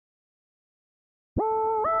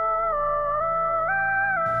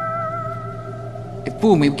They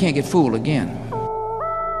fooled me, we can't get fooled again.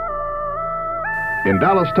 In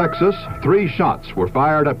Dallas, Texas, 3 shots were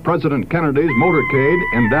fired at President Kennedy's motorcade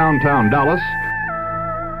in downtown Dallas.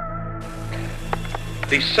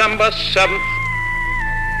 December 7th,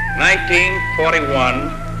 1941,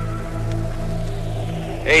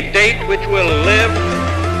 a date which will live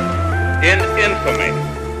in infamy.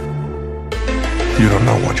 You don't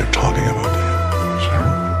know what you're talking about, do you, sir?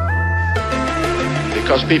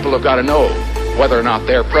 Because people have got to know whether or not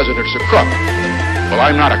their president's a crook. Well,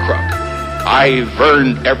 I'm not a crook. I've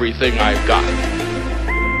earned everything I've got.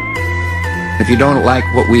 If you don't like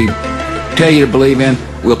what we tell you to believe in,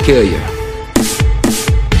 we'll kill you.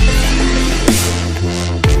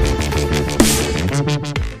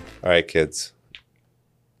 All right, kids.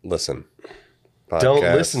 Listen. Podcast, Don't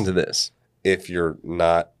listen to this. if you're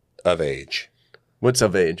not of age. What's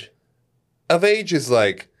of age? Of age is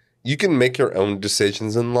like you can make your own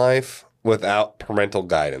decisions in life without parental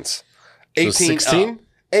guidance. 18 16?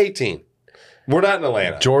 18. We're not in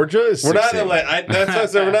Atlanta. Georgia is 16. We're not in Atlanta. That's what I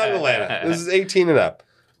said. We're not in Atlanta. This is 18 and up.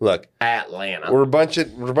 Look, Atlanta. we're a bunch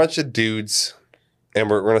of dudes,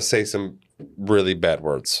 and we're going to say some really bad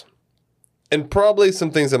words, and probably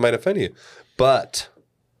some things that might offend you. But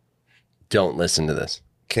Don't listen to this.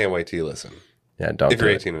 can't wait till you listen. Yeah, don't. If you're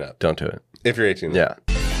do it. 18 and up. Don't do it. If you're 18 and up.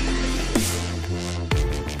 Yeah.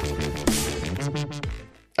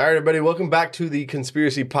 All right, everybody. Welcome back to the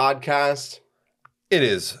Conspiracy Podcast. It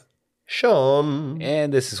is Sean.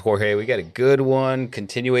 And this is Jorge. We got a good one.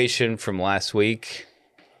 Continuation from last week.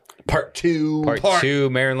 Part 2. Part 2,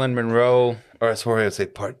 Marilyn Monroe. Or as Jorge would say,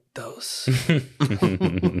 part dos.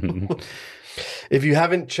 If you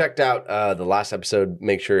haven't checked out the last episode,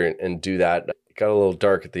 make sure and do that. It got a little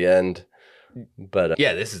dark at the end, but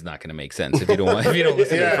Yeah, this is not going to make sense if you don't listen to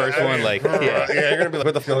the first one. Like, yeah. You're going to be like,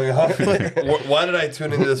 what the feeling off? Like, why did I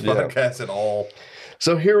tune into this podcast at all?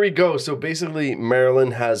 So here we go. So basically,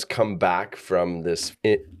 Marilyn has come back from this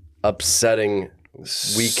upsetting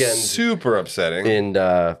weekend Super upsetting. in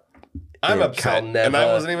I'm in upset, Calneva. and I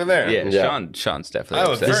wasn't even there. Yeah, Sean's definitely I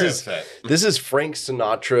was upset. very upset. This is Frank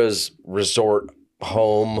Sinatra's resort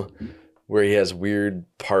home where he has weird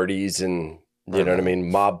parties and you know what I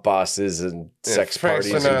mean, mob bosses and sex Frank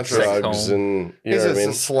parties and Sinatra. drugs and you He's know what I just mean.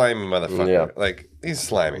 a slimy motherfucker. Yeah. Like, he's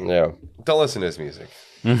slimy. Yeah. Don't listen to his music.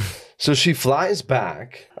 So she flies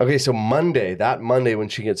back. Okay, so that Monday when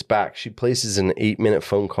she gets back, she places an 8-minute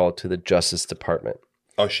phone call to the Justice Department.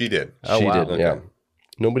 Oh, she did. She wow. did, yeah.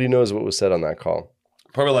 Nobody knows what was said on that call.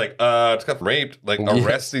 Probably like, just got raped. Like,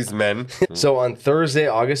 arrest these men. So on Thursday,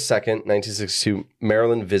 August 2nd, 1962,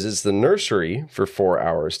 Marilyn visits the nursery for 4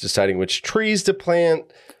 hours, deciding which trees to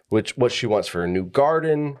plant, what she wants for her new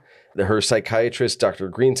garden. Her psychiatrist, Dr.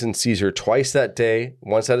 Greenson, sees her twice that day,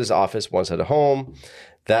 once at his office, once at home.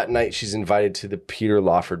 That night, she's invited to the Peter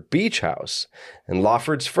Lawford Beach House. And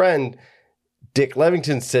Lawford's friend, Dick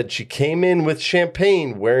Levington, said she came in with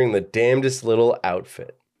champagne wearing the damnedest little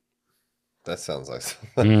outfit. That sounds like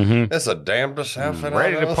that's a damnedest outfit.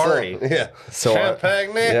 Ready I've to ever party. seen. Yeah. So,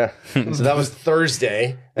 Champagne. Yeah. So that was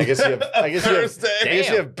Thursday. I guess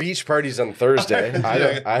you have beach parties on Thursday.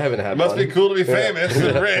 I haven't had Must one. be cool to be famous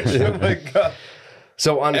and rich. Oh my God.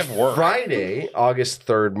 So on work. Friday, August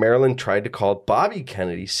 3rd, Marilyn tried to call Bobby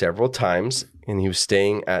Kennedy several times, and he was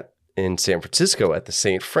staying in San Francisco at the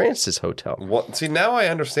St. Francis Hotel. Well, see, now I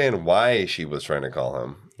understand why she was trying to call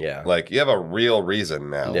him. Yeah. Like, you have a real reason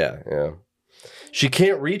now. Yeah. She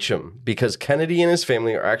can't reach him because Kennedy and his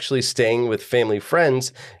family are actually staying with family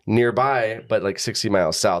friends nearby, but like 60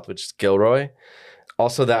 miles south, which is Gilroy.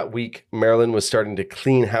 Also that week, Marilyn was starting to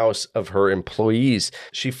clean house of her employees.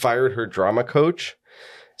 She fired her drama coach,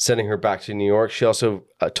 sending her back to New York. She also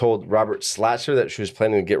told Robert Slatzer that she was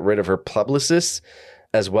planning to get rid of her publicist,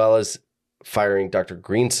 as well as firing Dr.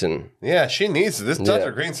 Greenson. Yeah, she needs this.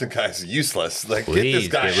 Dr. Greenson guy's useless. Like, Please,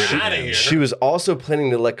 get this get rid guy of out of him. here. She was also planning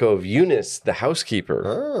to let go of Eunice, the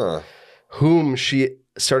housekeeper, whom she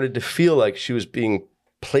started to feel like she was being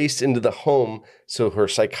placed into the home so her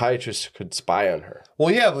psychiatrist could spy on her. Well,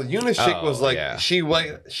 yeah, the Eunice chick was like, yeah. she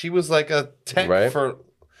was like a tech Right? for,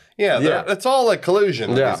 it's all like collusion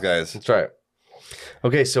with these guys. That's right.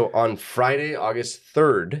 Okay, so on Friday, August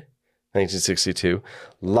 3rd, 1962,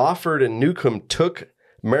 Lawford and Newcomb took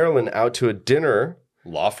Marilyn out to a dinner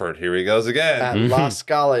Lawford, here he goes again. at La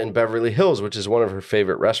Scala in Beverly Hills, which is one of her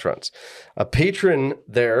favorite restaurants. A patron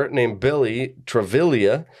there named Billy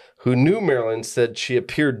Travaglia, who knew Marilyn, said she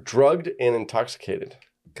appeared drugged and intoxicated.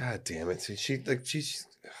 God damn it. See, she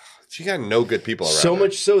got no good people around So her.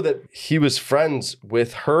 much so that he was friends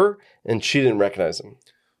with her and she didn't recognize him.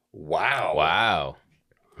 Wow. Wow.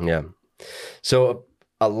 Yeah. So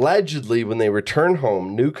Allegedly, when they returned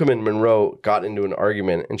home, Newcomb and Monroe got into an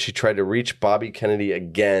argument, and she tried to reach Bobby Kennedy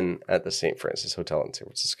again at the St. Francis Hotel in San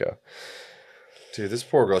Francisco. Dude, this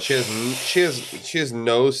poor girl. She has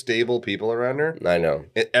no stable people around her. I know.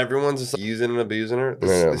 Everyone's just using and abusing her.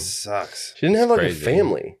 This sucks. She didn't have like crazy. a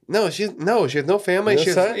family. No, she has no family. No She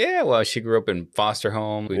has, son? Yeah, well, she grew up in foster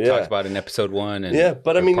home. We talked about it in episode 1. And Yeah,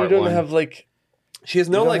 but I mean, you part don't 1. have like... she has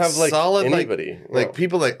no You don't like have, like, solid anybody. like No.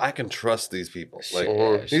 people like I can trust these people. Like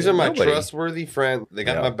Yeah, these are my nobody. trustworthy friends. They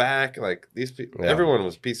got Yeah. my back. Like these people. Yeah. Everyone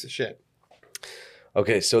was a piece of shit.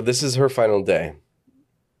 Okay, so this is her final day.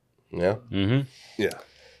 Yeah? Mm-hmm. Yeah.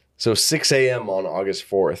 So 6 a.m. on August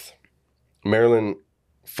 4th, Marilyn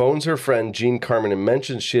phones her friend Jean Carmen and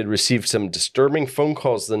mentions she had received some disturbing phone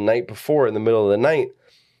calls the night before in the middle of the night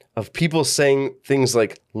of people saying things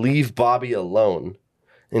like, leave Bobby alone,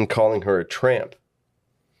 and calling her a tramp.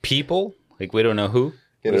 People? Like, we don't know who?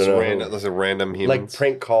 Yeah, We just don't know. random. Those are random humans. Like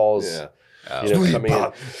prank calls. Yeah. You know, coming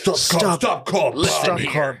in. Stop calling.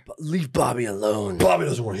 Leave Bobby alone. Bobby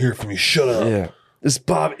doesn't want to hear from you. Shut up. Yeah.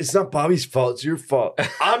 It's not Bobby's fault. It's your fault.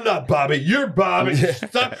 I'm not Bobby. You're Bobby.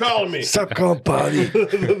 Stop calling me. Stop calling Bobby.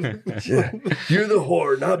 Yeah. You're the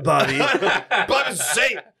whore, not Bobby. Bobby's a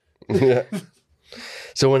saint. Yeah.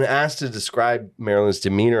 So when asked to describe Marilyn's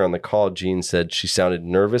demeanor on the call, Jean said she sounded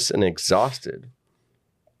nervous and exhausted.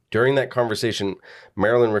 During that conversation,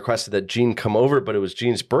 Marilyn requested that Jean come over, but it was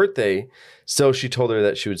Jean's birthday, so she told her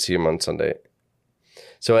that she would see him on Sunday.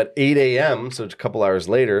 So at 8 a.m., so a couple hours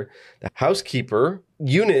later, the housekeeper,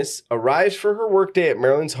 Eunice, arrives for her workday at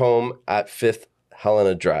Marilyn's home at 5th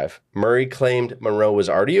Helena Drive. Murray claimed Monroe was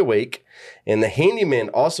already awake, and the handyman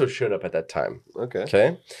also showed up at that time.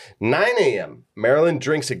 Okay. 9 a.m., Marilyn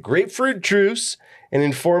drinks a grapefruit juice and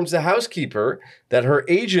informs the housekeeper that her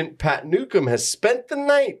agent, Pat Newcomb, has spent the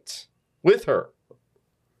night with her.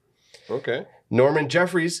 Okay. Norman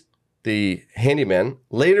Jeffries, the handyman,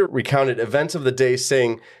 later recounted events of the day,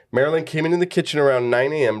 saying Marilyn came into the kitchen around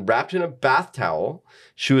 9 a.m. wrapped in a bath towel.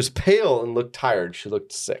 She was pale and looked tired. She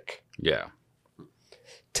looked sick. Yeah.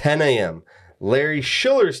 10 a.m., Larry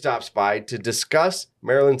Schiller stops by to discuss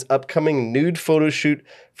Marilyn's upcoming nude photo shoot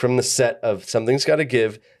from the set of Something's Gotta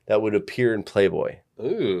Give that would appear in Playboy.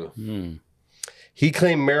 Ooh. He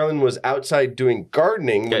claimed Marilyn was outside doing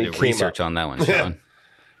gardening when Got he to do came research up. on that one, Sean.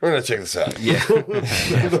 We're gonna check this out. Yeah. We're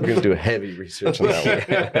going to do heavy research on that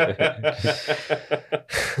one.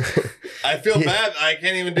 I feel bad. I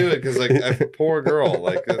can't even do it because like poor girl.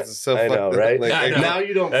 Like this is so. I know, right? Like, I know. Now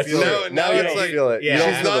you don't That's feel no, it. now Now you it's don't like feel it. yeah. You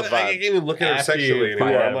don't She's feel not. the vibe. I can't even look at her After you sexually find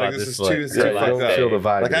anymore. out I'm like, about this this, is like, too. It's yeah, too you fucked don't up. feel the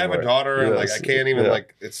vibe Like I have a anymore. daughter, and like Yes. I can't even Yeah.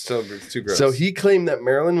 like. It's too gross. So he claimed that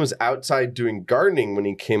Marilyn was outside doing gardening when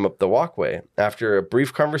he came up the walkway. After a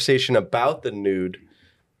brief conversation about the nude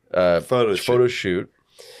photo shoot,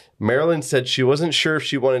 Marilyn said she wasn't sure if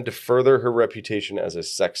she wanted to further her reputation as a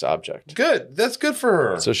sex object. Good. That's good for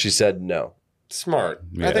her. So she said no. Smart.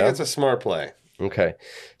 I Yeah. think it's a smart play. Okay.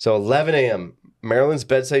 So 11 a.m., Marilyn's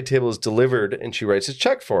bedside table is delivered and she writes a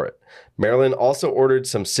check for it. Marilyn also ordered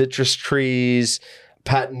some citrus trees.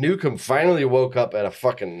 Pat Newcomb finally woke up at a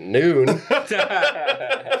fucking noon.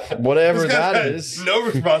 Whatever that is. No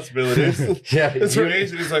responsibilities. Yeah. It's her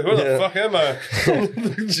agent. He's like, where the fuck am I?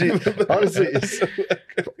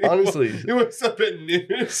 honestly, He wakes up at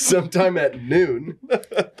noon. sometime at noon. What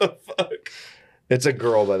the fuck? It's a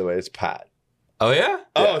girl, by the way. It's Pat. Oh, yeah?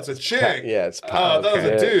 Oh, it's a chick. Pat. Yeah, it's Pat. Oh, that was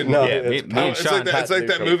a dude. No, Yeah, it's me Pat. and It's Sean, like that, Pat it's like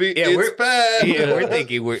that Newcomb. movie. Yeah, It's bad. Yeah, we're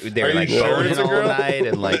thinking Are they're you like sure boning it's a all girl? night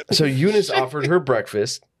and like So Eunice offered her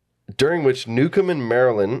breakfast, during which Newcomb and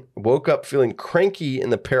Marilyn woke up feeling cranky,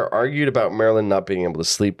 and the pair argued about Marilyn not being able to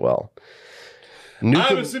sleep well.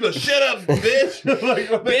 I'm asleep. Shut up, bitch. Like,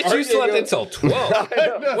 what they bitch, you slept arguing until 12.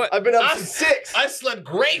 What? I've been up since 6. I slept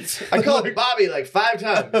great. I called Bobby like 5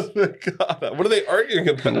 times. Oh my God. What are they arguing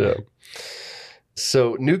about?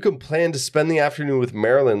 So Newcomb planned to spend the afternoon with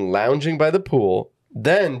Marilyn lounging by the pool,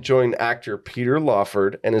 then join actor Peter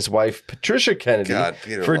Lawford and his wife Patricia Kennedy God,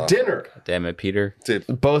 Peter for Lawford. dinner. Damn it, Peter. Dude,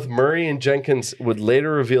 Both Murray and Jenkins would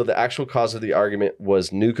later reveal the actual cause of the argument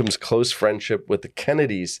was Newcomb's close friendship with the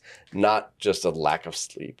Kennedys, not just a lack of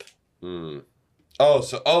sleep.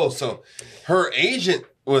 so her agent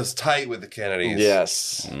was tight with the Kennedys.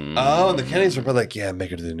 Yes. Oh, and the Kennedys were probably like, yeah,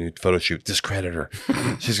 make her do the new photo shoot. Discredit her.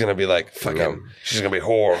 She's gonna be like, fucking, she's gonna be a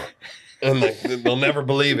whore. And like they'll never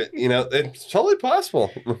believe it. You know, it's totally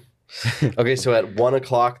possible. Okay, so at 1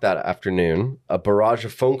 o'clock that afternoon, a barrage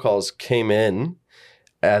of phone calls came in,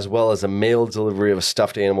 as well as a mail delivery of a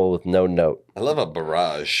stuffed animal with no note. I love a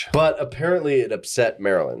barrage. But apparently it upset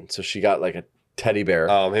Marilyn, so she got like a teddy bear.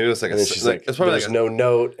 Oh, maybe it was like and then she's like, it's probably there's like no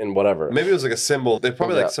note and whatever. maybe it was like a symbol. They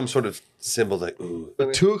probably Yeah. like some sort of symbol like ooh.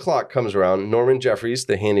 2 o'clock comes around. Norman Jeffries,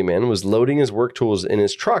 the handyman, was loading his work tools in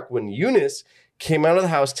his truck when Eunice came out of the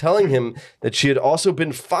house telling him that she had also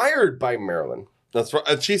been fired by Marilyn. That's right.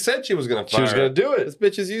 And she said she was going to fire. She was going to do it. This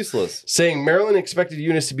bitch is useless. Saying Marilyn expected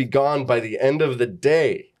Eunice to be gone by the end of the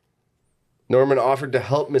day. Norman offered to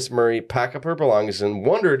help Miss Murray pack up her belongings and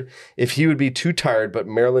wondered if he would be too tired, but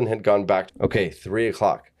Marilyn had gone back. Okay, 3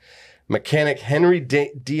 o'clock. Mechanic Henry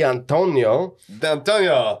D'Antonio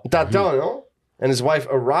and his wife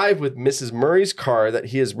arrive with Mrs. Murray's car that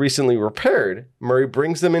he has recently repaired. Murray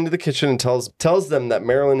brings them into the kitchen and tells them that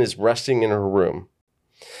Marilyn is resting in her room.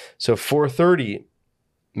 So 4:30,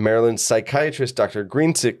 Marilyn's psychiatrist, Dr.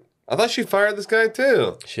 Greensick, I thought she fired this guy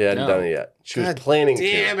too. she hadn't done it yet. She was planning to.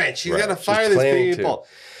 Damn it. She's Right. got to She's fire these planning people.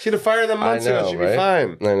 She'd have fired them months ago. She'd be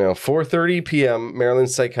fine. I know. 4:30 p.m.,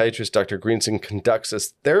 Maryland's psychiatrist, Dr. Greenson, conducts a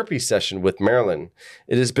therapy session with Marilyn.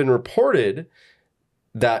 It has been reported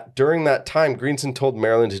that during that time, Greenson told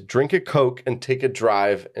Marilyn to drink a Coke and take a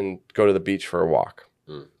drive and go to the beach for a walk.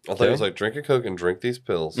 I thought it was like, drink a Coke and drink these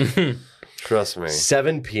pills. Trust me.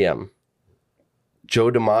 7 p.m., Joe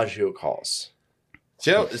DiMaggio calls.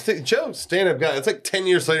 Joe, stand-up guy. It's like 10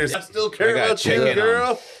 years later. I still care I got about you, chicken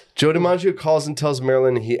girl. Joe DiMaggio calls and tells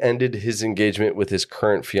Marilyn he ended his engagement with his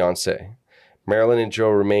current fiancée. Marilyn and Joe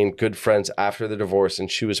remained good friends after the divorce, and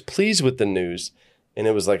she was pleased with the news, and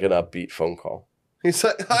it was like an upbeat phone call. He's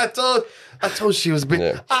like, I told she was big.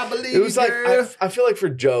 Yeah. I believe It was you, like, girl. I feel like for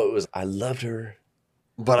Joe, it was, I loved her.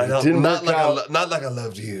 But I don't, didn't not work out. like I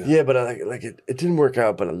loved you. Yeah, but it didn't work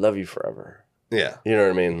out, but I love you forever. Yeah. You know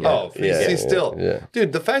what I mean? Oh, he's still. Yeah.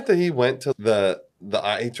 Dude, the fact that he went to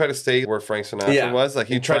he tried to stay where Frank Sinatra was, like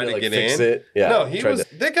he tried to get fix in. it. Yeah. No, he was,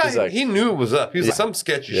 that guy, he's like, he knew it was up. He was like, some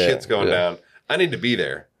sketchy shit's going down. I need to be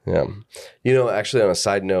there. Yeah. You know, actually, on a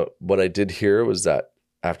side note, what I did hear was that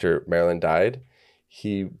after Marilyn died,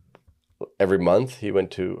 every month he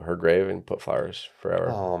went to her grave and put flowers forever.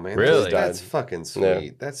 Oh, man. Really? That's fucking sweet.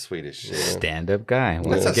 Yeah. That's sweet as shit. Stand-up guy.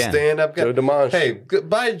 Once That's a again. stand-up guy. Joe DiMaggio. Hey,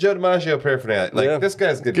 buy Joe DiMaggio paraphernalia. Like, this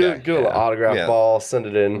guy's a good guy. Get a little autograph ball, send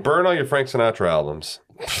it in. Burn all your Frank Sinatra albums.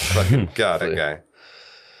 Fucking God, that guy.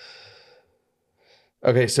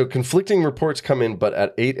 Okay, so conflicting reports come in, but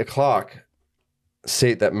at 8 o'clock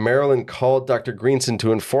state that Marilyn called Dr. Greenson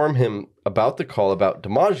to inform him about the call about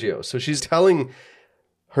DiMaggio. So she's telling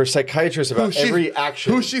her psychiatrist about every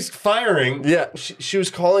action. Who she's firing. Yeah, she was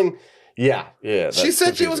calling. Yeah. She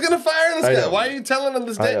said she was going to fire this I guy. know. Why are you telling him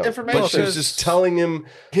this information? But she was just telling him,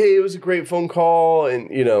 hey, it was a great phone call. And,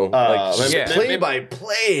 play by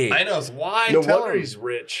play. I know. It's why. No wonder he's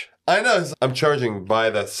rich. I know. I'm charging by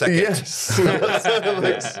the second. Yes.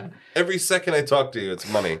 Every second I talk to you, it's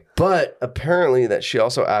money. But apparently that she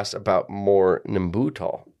also asked about more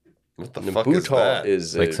Nimbutal. What the fuck is that?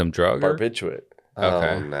 Is Like some drug? Or? barbiturate.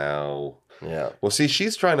 Okay. Oh, no. Yeah. Well, see,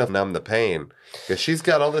 she's trying to numb the pain because she's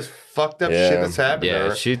got all this fucked up shit that's happening to her,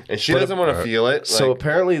 and she doesn't want to feel it. So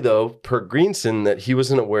apparently, though, per Greenson, that he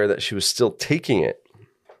wasn't aware that she was still taking it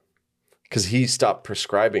because he stopped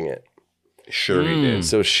prescribing it. Sure he did.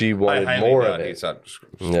 So she wanted more of it. He stopped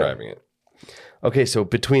prescribing it. Okay, so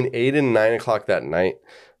between 8 and 9 o'clock that night,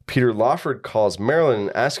 Peter Lawford calls Marilyn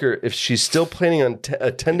and asks her if she's still planning on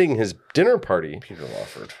attending his dinner party. Peter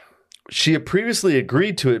Lawford. She had previously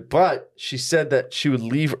agreed to it, but she said that she would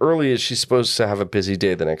leave early as she's supposed to have a busy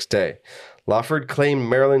day the next day. Lawford claimed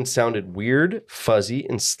Marilyn sounded weird, fuzzy,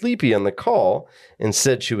 and sleepy on the call and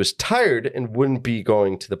said she was tired and wouldn't be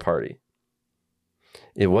going to the party.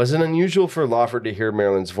 It wasn't unusual for Lawford to hear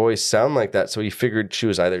Marilyn's voice sound like that, so he figured she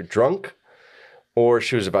was either drunk or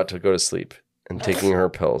she was about to go to sleep and taking her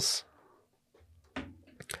pills.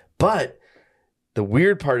 But the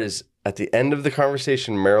weird part is, at the end of the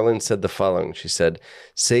conversation, Marilyn said the following. She said,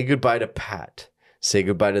 say goodbye to Pat, say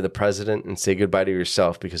goodbye to the president, and say goodbye to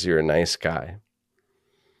yourself because you're a nice guy.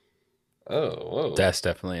 Oh, whoa. That's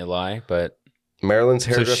definitely a lie, but Marilyn's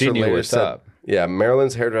hairdresser she knew later what's said, up. Yeah,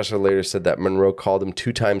 Marilyn's hairdresser later said that Monroe called him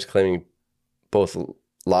 2 times claiming both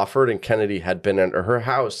Lawford and Kennedy had been at her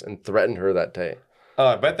house and threatened her that day. Oh,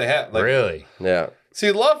 I bet they had. Like, really? Yeah. See,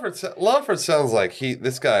 Lawford sounds like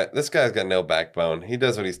this guy's got no backbone. He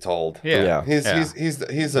does what he's told. Yeah. He's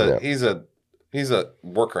a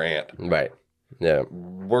worker ant. Right. Yeah.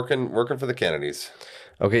 Working for the Kennedys.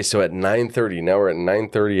 Okay, so at 9:30, now we're at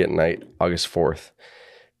 9:30 at night, August 4th.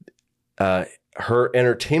 Her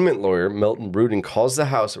entertainment lawyer, Milton Rudin, calls the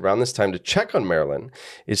house around this time to check on Marilyn.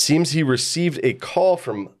 It seems he received a call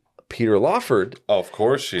from Peter Lawford. Oh, of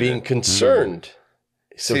course she being did. concerned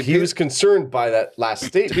So See, he was concerned by that last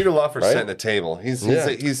statement. Peter Lawford's right? setting the table. He's Yeah.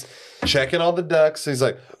 checking all the ducks. He's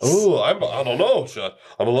like, oh, I don't know.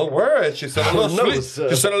 I'm a little worried. She said a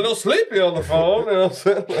little sleepy on the phone. You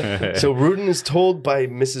know? So Rudin is told by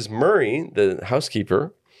Mrs. Murray, the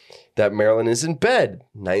housekeeper, that Marilyn is in bed,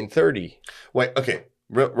 9:30. Wait, okay,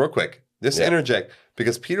 real quick. Just interject,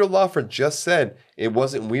 because Peter Lawford just said it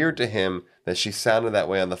wasn't weird to him that she sounded that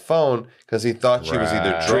way on the phone because he thought she was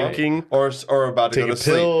either drinking or about to go to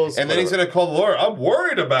pills, sleep. And then he's going to call the lawyer. I'm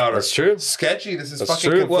worried about her. That's true. Sketchy. This is That's fucking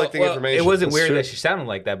true. conflicting information. It wasn't That's weird true. that she sounded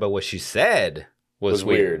like that, but what she said was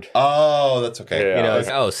weird. Oh, that's okay. Yeah. You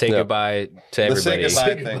know, like, say goodbye to everybody. The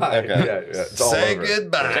say goodbye thing. Okay. Yeah, it's all Say over.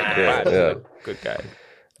 goodbye. Yeah. Good guy.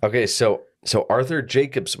 Okay, so Arthur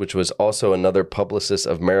Jacobs, which was also another publicist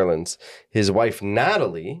of Marilyn's, his wife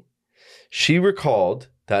Natalie, she recalled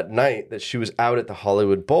that night that she was out at the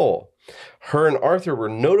Hollywood Bowl. Her and Arthur were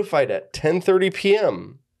notified at 10:30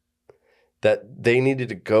 p.m. that they needed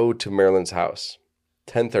to go to Marilyn's house.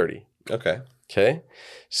 10:30. Okay. Okay.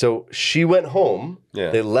 So she went home. Yeah.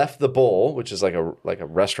 They left the bowl, which is like a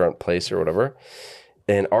restaurant place or whatever.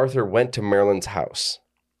 And Arthur went to Marilyn's house.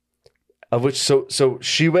 Of which so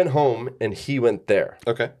she went home and he went there.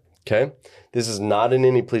 Okay. Okay. This is not in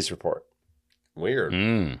any police report. Weird.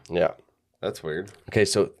 Yeah. That's weird. Okay,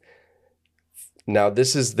 so now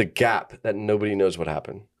this is the gap that nobody knows what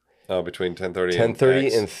happened. Oh, between 10:30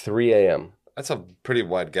 10:30 and 3 a.m. That's a pretty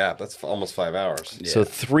wide gap. That's almost 5 hours. So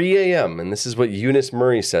 3 a.m. and this is what Eunice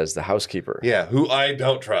Murray says, the housekeeper. Yeah, who I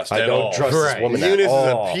don't trust. I at don't all. trust this woman Eunice at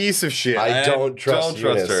all. is a piece of shit. I don't trust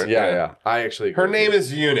Eunice. her. Yeah. I actually agree Her with name you.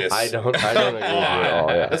 is Eunice. I don't agree with you at all.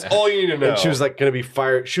 Yeah. That's all you need to know. And she was like going to be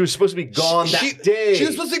fired. She was supposed to be gone that day. She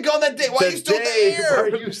was supposed to be gone that day. Why are you still Why there? are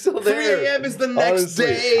you still there? 3 a.m. is the next Honestly,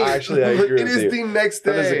 day. Actually, I agree with It is you. the next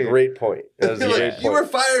day. That is a great point. That is a You're great like, point. you were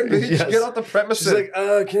fired, bitch. Yes. Get off the premises. She's like,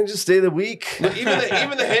 can I just stay the week? even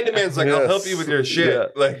the handyman's like, I'll Yes. help you with your shit. Yeah.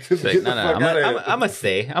 Like, Like, get the no, fuck out of here. I'm a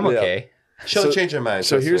stay. I'm Yeah. okay. She'll change her mind.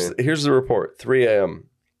 So trust me. here's the report. 3 a.m.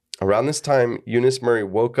 Around this time, Eunice Murray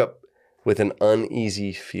woke up with an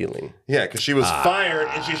uneasy feeling. Yeah, because she was fired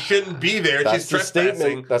and she shouldn't be there. That's She's the trespassing.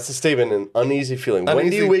 statement. That's the statement. An uneasy feeling. When do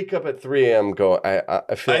Uneasy. you wake up at 3 a.m. Go,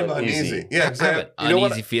 I feel I'm uneasy. uneasy. Yeah, I have exactly. an You know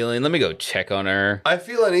what? uneasy feeling. Let me go check on her. I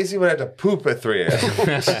feel uneasy when I have to poop at 3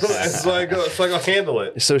 a.m. so I go handle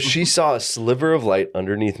it. So she saw a sliver of light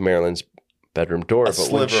underneath Marilyn's bedroom door, but when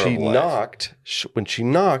sliver she of light.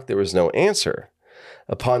 knocked, there was no answer.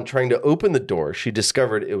 Upon trying to open the door, she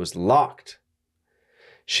discovered it was locked.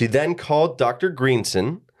 She then called Dr.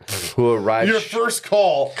 Greenson, who arrived Your first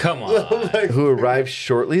call. Come on. who arrived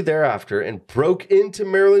shortly thereafter and broke into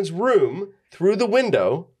Marilyn's room through the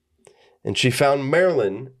window, and she found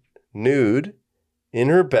Marilyn nude in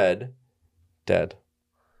her bed, dead.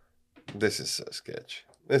 This is so sketch.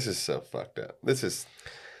 This is so fucked up. This is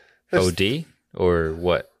OD or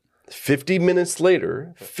what? 50 minutes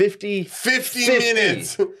later, 50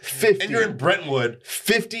 minutes. 50, And you're in Brentwood.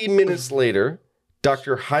 50 minutes later,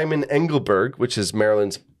 Dr. Hyman Engelberg, which is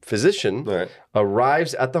Marilyn's physician, All right.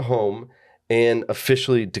 arrives at the home and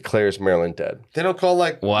officially declares Marilyn dead. They don't call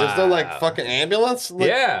there's no Wow. fucking ambulance? Like,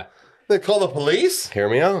 Yeah. They call the police? Hear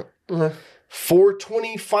me out.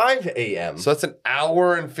 4:25 a.m. So that's an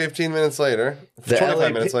hour and 15 minutes later. the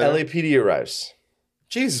 25 minutes later. LAPD arrives.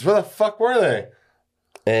 Jesus, where the fuck were they?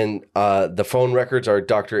 And the phone records are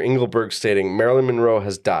Dr. Engelberg stating Marilyn Monroe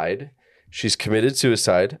has died. She's committed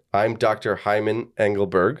suicide. I'm Dr. Hyman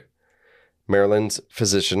Engelberg, Marilyn's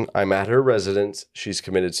physician. I'm at her residence. She's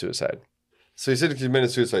committed suicide. So he said he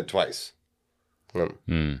committed suicide twice.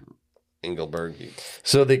 Hmm. Engelberg.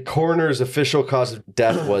 So the coroner's official cause of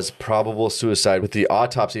death was probable suicide, with the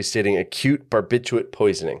autopsy stating acute barbiturate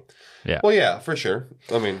poisoning. Well, yeah, for sure.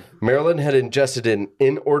 I mean, Marilyn had ingested an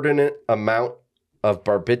inordinate amount of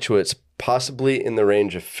barbiturates, possibly in the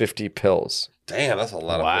range of 50 pills. damn, that's a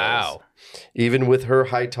lot of Wow. pills. Even with her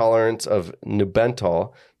high tolerance of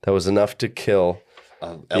Nubental, that was enough to kill the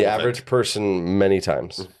Elephant. average person many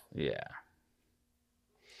times. Yeah.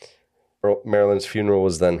 Marilyn's funeral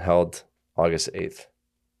was then held August 8th,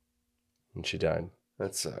 and she died.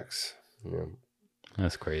 That sucks. Yeah.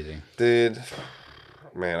 That's crazy. Dude,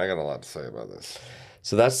 man, I got a lot to say about this.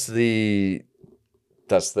 So that's the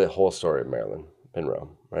whole story of Marilyn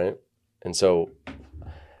Monroe, right? And so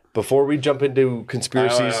before we jump into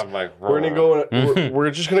conspiracies, we're gonna go.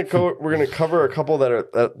 We're just gonna go. We're gonna cover a couple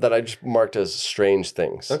that I just marked as strange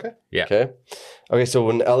things. Okay. Yeah. Okay. So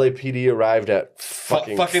when LAPD arrived at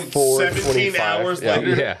fucking 17 hours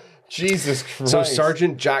later. Yeah. Jesus Christ. So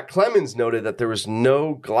Sergeant Jack Clemens noted that there was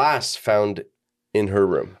no glass found in her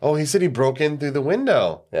room. Oh, he said he broke in through the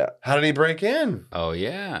window. Yeah. How did he break in? Oh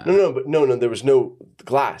yeah. No, there was no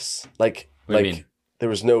glass. What do you mean? There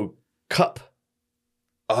was no cup.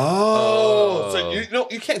 Oh, so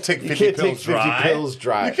you can't take 50 You can't pills take 50 dry. pills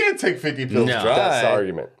dry. You can't take 50 pills No. dry. That's the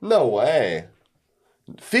argument. No way.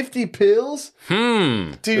 50 pills?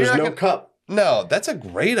 Dude, There's no cup. No, that's a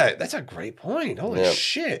great point. Holy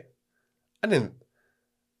shit. I didn't.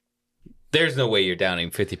 There's no way you're downing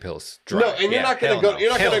 50 pills dry. No, and you're not gonna go.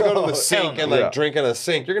 You're not gonna go to the sink and like drink in a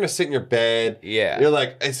sink. You're gonna sit in your bed. Yeah. You're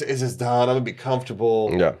like, is this done? I'm gonna be comfortable.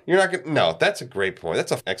 Yeah. You're not gonna. No, that's a great point.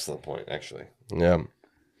 That's an excellent point, actually. Yeah.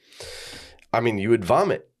 I mean, you would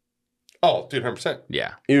vomit. Oh, dude, 100%.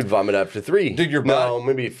 Yeah. You would vomit after 3. Dude, your body. No,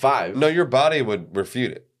 maybe 5. No, your body would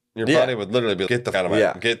refute it. Your body would literally be, get the fuck out of my.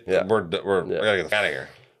 Yeah. We're we gotta get the fuck out of here.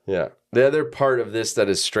 Yeah. The other part of this that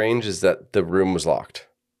is strange is that the room was locked.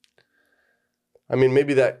 I mean,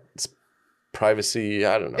 maybe that's privacy.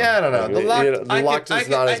 I don't know. Yeah, I don't know. The locked is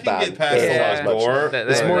not as bad. Get past the locked door.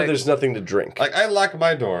 It's more there's nothing to drink. Like, I lock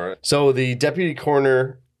my door. So the deputy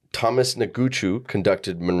coroner, Thomas Noguchi,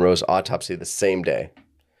 conducted Monroe's autopsy the same day.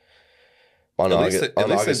 On August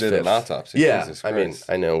 5th. They did an autopsy. Yeah, Jesus I mean, Christ.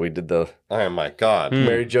 I know we did the Oh my God.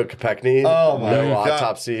 Mary Jo Kopechne. Oh my no God.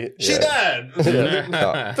 autopsy. She died.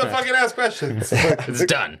 Yeah. The fucking ask questions. It's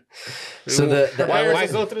done. So the Why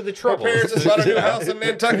go through the trouble? My parents just bought a new house in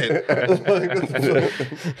Nantucket.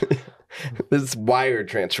 this wire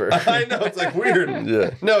transfer. I know, it's like weird.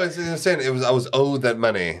 Yeah. No, it's insane. I was owed that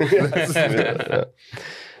money.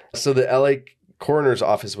 So the LA coroner's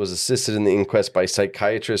office was assisted in the inquest by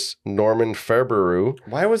psychiatrists Norman Ferberu,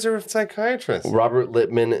 Why was there a psychiatrist? Robert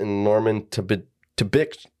Littman, and Norman Tabichnik.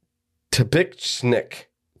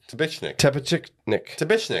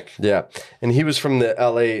 Tabichnik. Yeah. And he was from the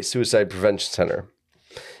LA Suicide Prevention Center.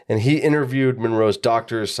 And he interviewed Monroe's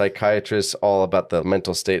doctors, psychiatrists, all about the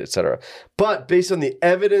mental state, etc. But based on the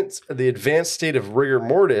evidence of the advanced state of rigor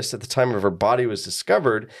mortis at the time of her body was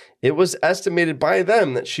discovered, it was estimated by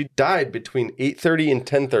them that she died between 8:30 and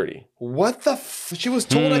 10:30. What the She was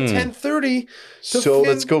told at 10:30. So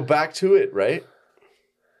let's go back to it, right?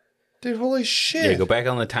 Dude, holy shit. Yeah, go back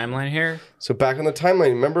on the timeline here. So back on the timeline,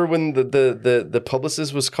 remember when the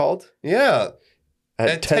publicist was called? Yeah.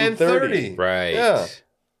 At 10:30. Right. Yeah.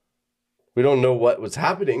 We don't know what was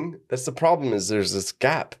happening. That's the problem, is there's this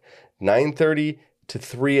gap. 9:30 to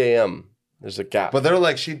 3 a.m. There's a gap. But they're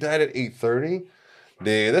like, she died at 8:30?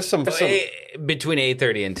 Dude, there's some Between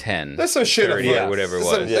 8:30 and 10. there's some shit afoot. or whatever it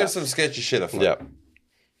was. There's some sketchy shit afoot. Yeah.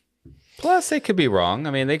 Plus, they could be wrong.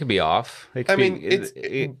 I mean, they could be off. They could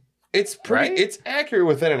it's pretty. right? It's accurate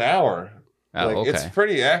within an hour. Oh, Like, okay. It's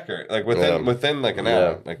pretty accurate. Like within like an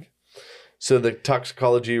hour. Like, So the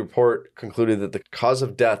toxicology report concluded that the cause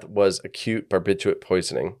of death was acute barbiturate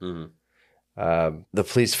poisoning. The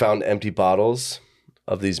police found empty bottles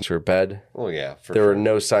of these in her bed. oh yeah. There were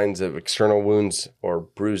no signs of external wounds or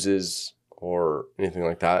bruises or anything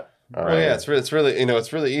like that. Oh yeah, it's really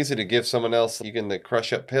it's really easy to give someone else. You can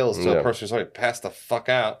crush up pills to a person who's already passed the fuck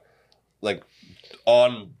out, like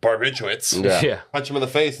on barbiturates. Yeah. Punch him in the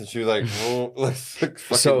face, and she was like, oh,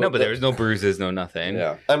 No, but there was no bruises, no nothing.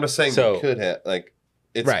 Yeah. I'm just saying, So- you could have like.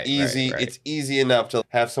 It's Right, easy. right. It's easy enough to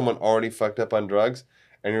have someone already fucked up on drugs,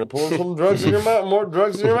 and you're pulling some drugs in your mouth, more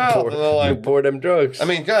drugs in your mouth, and they're like, pour them drugs. I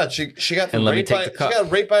mean, God, she got And let me raped take by the cup. she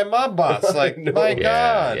got raped by mob boss. Like, my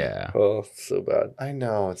God, Yeah. Oh, so bad. I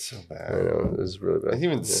know it's so I bad. know, this is really bad.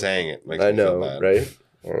 Even saying it makes I me feel know, bad. right?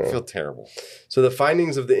 I feel terrible. So the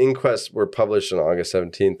findings of the inquest were published on August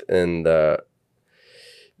 17th, and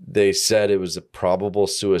they said it was a probable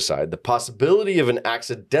suicide. The possibility of an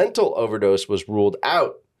accidental overdose was ruled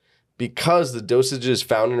out because the dosages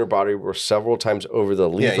found in her body were several times over the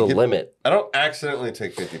lethal limit. I don't accidentally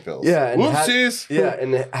take 50 pills. Yeah, and whoopsies.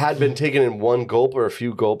 and it had been taken in one gulp or a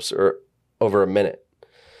few gulps or over a minute.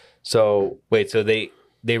 So Wait, so they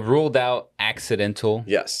ruled out accidental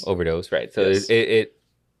yes, overdose, right? So Yes.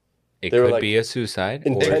 it They were could like be a suicide.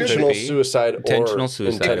 or it intentional could be suicide, intentional or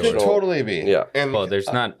suicide. It could intentional. totally be. Yeah. And Well,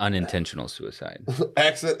 there's not unintentional suicide.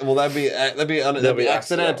 accident. Well, that'd be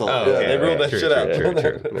accidental. Oh, Yeah, okay, they ruled right. that True, shit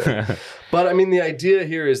out. true. But I mean, the idea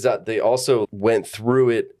here is that they also went through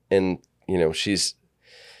it, and she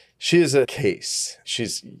is a case.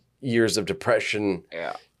 She's years of depression,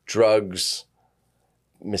 drugs,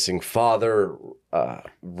 missing father,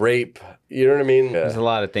 rape. You know what I mean? There's a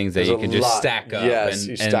lot of things that There's you a can just lot. stack up Yes,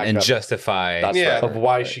 you stack and up. justify. That's Yeah. right, of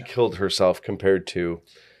why she killed herself compared to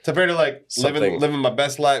Compared to like Something. living my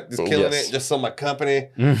best life, just killing Yes. it, just so my company.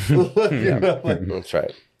 That's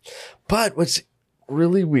right. But what's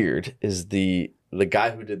really weird is the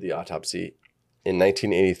guy who did the autopsy in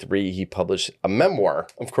 1983, he published a memoir,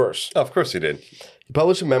 of course. Of course he did. He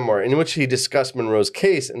published a memoir in which he discussed Monroe's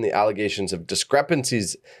case and the allegations of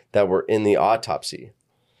discrepancies that were in the autopsy.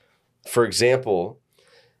 For example,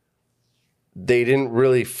 they didn't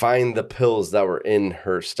really find the pills that were in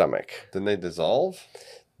her stomach. Didn't they dissolve?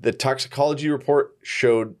 The toxicology report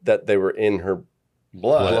showed that they were in her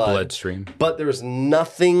Bloodstream. but there was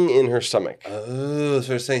nothing in her stomach. Oh, so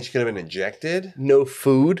they're saying she could have been injected? No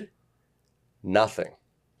food, nothing.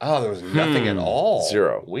 Oh, there was nothing at all.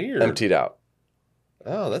 Zero. Weird. Emptied out.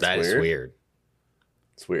 Oh, that's That weird. is weird.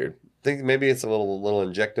 It's weird. Think maybe it's a little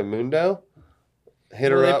injectamundo.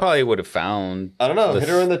 Hit her Well, they up. probably would have found. I don't know. Hit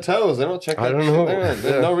her in the toes. They don't check that I don't shit. know.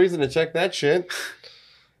 There's no reason to check that shit.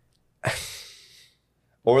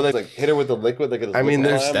 Or they like hit her with the liquid. Like I mean,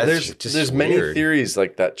 there's That's just there's many weird. theories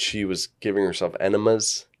like that she was giving herself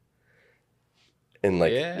enemas and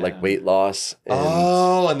like weight loss. And,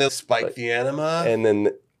 and they'll spike the enema. and then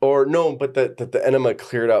but the enema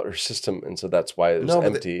cleared out her system, and so that's why it was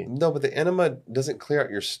empty. But the enema doesn't clear out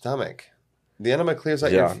your stomach. The enema clears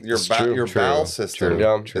out Yeah, your it's true. your bowel system. True.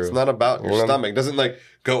 Yeah, It's not about your stomach. It doesn't like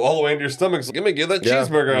go all the way into your stomach. So, give that Yeah.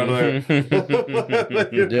 cheeseburger out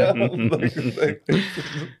of there. Yeah.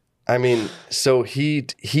 I mean, so he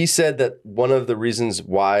said that one of the reasons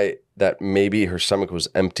why that maybe her stomach was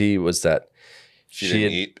empty was that She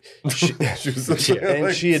didn't eat. and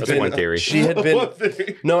she had That's been one theory. She had been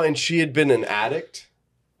and she had been an addict.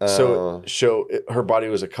 So her body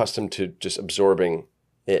was accustomed to just absorbing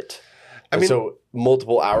it. So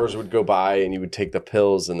multiple hours would go by, and you would take the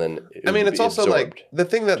pills, and then it's also absorbed. like the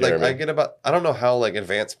thing that like Jeremy. I get about. I don't know how like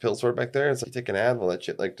advanced pills were back there. It's like you take an Advil, that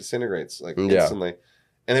shit like disintegrates like instantly.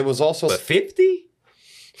 And it was also But 50?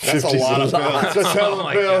 that's a lot of pills. That's Oh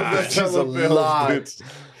my God. That's That's a lot. dude.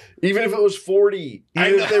 Even if it was 40,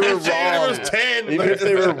 even if they were wrong, Even if it was 10. even if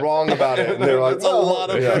they were wrong about it, and they're like, That's a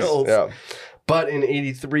lot of pills. Yeah. But in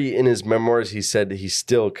 '83, in his memoirs, he said he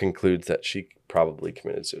still concludes that she probably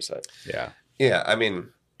committed suicide. Yeah. Yeah, I mean,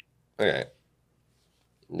 okay.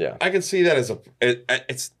 Yeah. I can see that as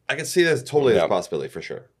I can see that as totally Yeah. a possibility for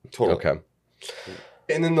sure. Totally. Okay.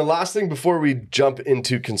 And then the last thing before we jump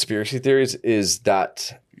into conspiracy theories is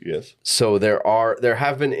that Yes. so there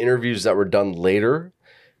have been interviews that were done later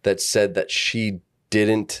that said that she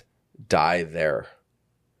didn't die there.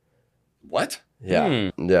 What?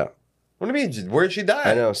 Yeah. Yeah. What do you mean? Where'd she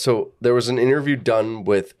die? I know. So there was an interview done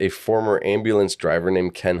with a former ambulance driver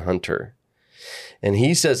named Ken Hunter. And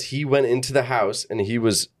he says he went into the house and he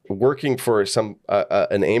was working for some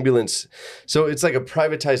an ambulance. So it's like a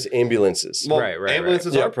privatized ambulances. Well, Right.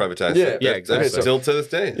 ambulances Yeah. are privatized. Yeah. Yeah, That's exactly. still to this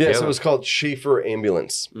day. Yeah, so it was called Schaefer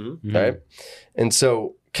Ambulance. Right? And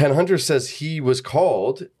so Ken Hunter says he was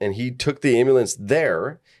called and he took the ambulance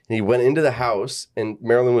there and he went into the house and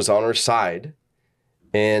Marilyn was on her side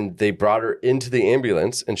and they brought her into the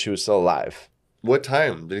ambulance and she was still alive. What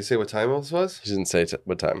time? Did he say what time this was? He didn't say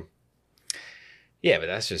what time. Yeah, but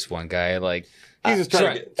that's just one guy. Like, He's just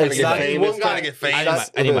trying to get It's not famous. one guy. Trying to get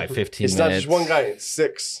famous. I need my 15 It's minutes. not just one guy, it's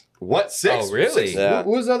six. What? 6? Oh, really? Six? Yeah.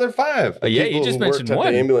 Who's the other 5? Yeah, People you just who mentioned worked at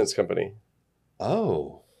one. the ambulance company.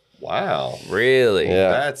 Oh, wow. Really?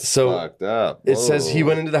 Yeah. That's so fucked up. it says he Whoa.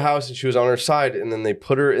 went into the house and she was on her side, and then they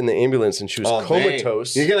put her in the ambulance and she was Oh,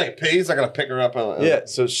 comatose. dang. You get like he's not gonna pick her up. Yeah,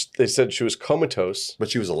 so they said she was comatose. but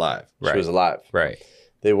she was alive. Right. She was alive. Right.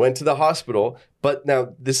 They went to the hospital, but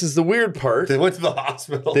now this is the weird part. They went to the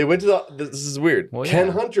hospital. They went to the. This is weird. Well, Ken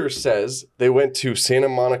yeah. Hunter says they went to Santa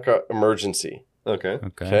Monica Emergency. Okay.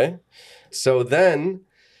 Okay. So then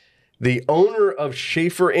the owner of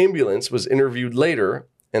Schaefer Ambulance was interviewed later,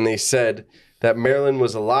 and they said that Marilyn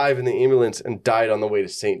was alive in the ambulance and died on the way to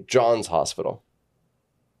St. John's Hospital.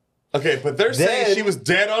 Okay, but they're saying Then- she was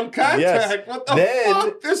dead on contact. Yes. What the Then-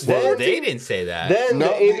 fuck? This then- woman- They didn't say that. Then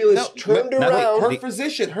the ambulance turned not the- around. Her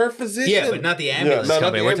physician. yeah, but not the ambulance No, not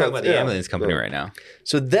company. the We're talking about the ambulance, yeah. ambulance company right now.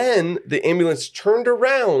 So then the ambulance turned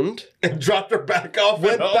around, and dropped her back off.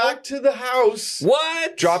 went at home? back to the house,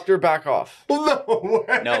 What? dropped her back off. No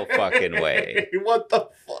way. No fucking way. What the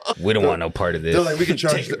fuck? We don't want no part of this. They're like, we can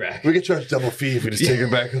charge. Take it back. We can charge double fee if we just take her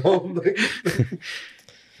back home. Like,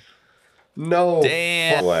 no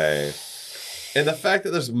Damn. way. And the fact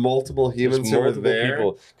that there's multiple humans who are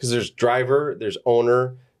there. because there's driver, there's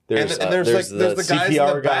owner, there's and there's like there's the guys CPR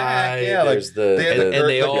in the back, guy, yeah, like there's the they had and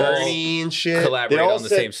they the all gurney and shit. Collaborate They all on the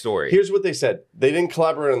said- same story. Here's what they said: they didn't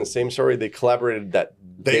collaborate on the same story. They collaborated that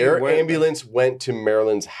their went- ambulance went to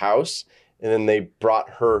Marilyn's house, and then they brought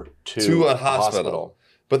her to a hospital.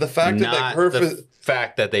 But the fact that like Not her the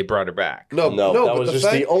fact that they brought her back. No, that but was the just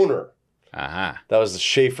fact, the owner. Uh-huh. That was the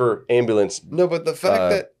Schaefer ambulance. No, but the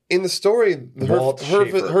fact that in the story, Walt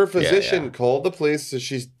Schaefer. her physician called the police, so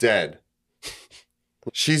she's dead.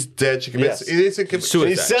 She's dead. She commits Suicide.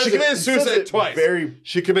 He says she committed suicide twice.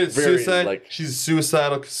 She committed suicide. like- She's a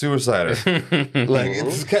suicidal suicider. Like it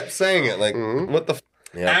just kept saying it. Like what the.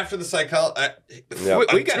 Yeah. After the psychologist,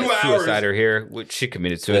 We got a suicider here. She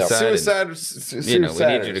committed suicide. Suicide. You know, we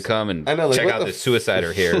need you to come and check out the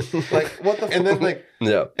suicider here. Like what the? And then like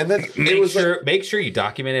and then Make sure you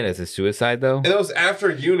document it as a suicide though. And that was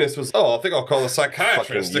after Eunice was. Oh, I think I'll call a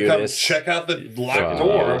psychiatrist to come check out the locked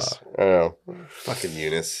doors. I know. Fucking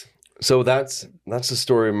Eunice. So that's the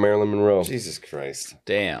story of Marilyn Monroe. Jesus Christ.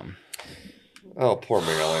 Damn. Oh, poor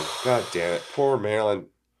Marilyn. God damn it, poor Marilyn.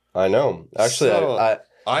 I know. Actually,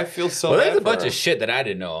 I feel so. Well, bad there's a for bunch her. of shit that I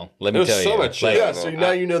didn't know. Let me tell you. There's so much shit. yeah. So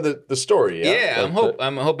now you know the story. Yeah,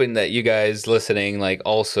 I'm hoping that you guys listening, like,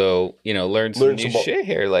 also, you know, learn some new shit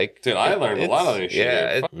here. Like, dude, I learned a lot of this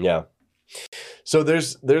shit. Yeah, So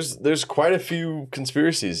there's quite a few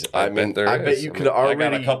conspiracies. I bet you could already I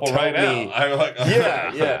got a couple tell right me. now. I'm like,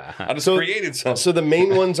 Yeah. I just created some. So the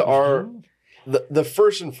main ones are the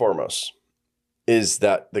first and foremost is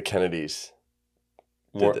that the Kennedys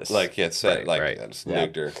did this. Like it said, Right. That's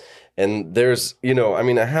nuked her. And there's,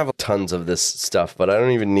 I have tons of this stuff, but I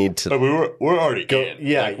don't even need to. But we're already in.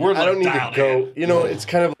 Yeah, Like, we're I don't need to dialed go. in. It's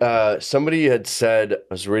kind of somebody had said, I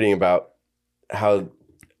was reading about how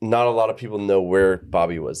not a lot of people know where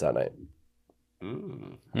Bobby was that night.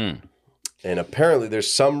 And apparently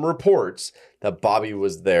there's some reports that Bobby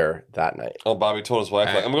was there that night. Oh, Bobby told his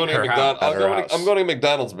wife, like, I'm going to her McDonald's. I'm going to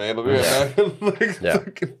McDonald's, babe. I'll be right back. Like,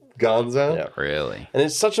 fucking Gonzo. Yeah. really. And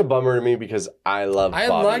it's such a bummer to me because I love Bobby. I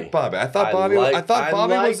like Bobby. I thought Bobby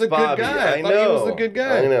was a good guy. I thought he was a good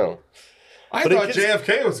guy. I know. I thought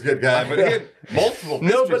JFK was a good guy, but he had multiple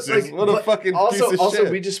mistresses. What a fucking piece of also,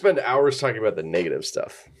 shit. we just spend hours talking about the negative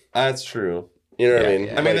stuff. That's true. You know what I mean?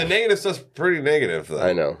 yeah. I mean, the negative stuff's pretty negative, though.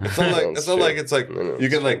 I know. It's not like it's like you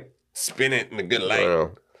can like spin it in a good I light.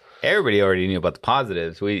 know. Everybody already knew about the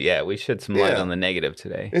positives. We shed some light on the negative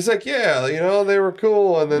today. It's like, they were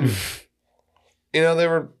cool, and then they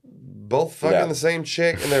were both fucking the same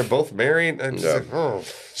chick, and they're both married. I'm just like, oh.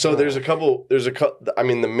 So there's a couple. I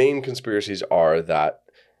mean, the main conspiracies are that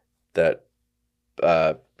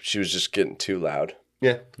she was just getting too loud.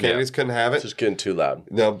 Yeah, Kennedys couldn't have it. Just getting too loud.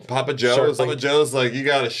 No, Papa Joe's like, you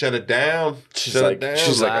got to shut it down. She's shut like, it down.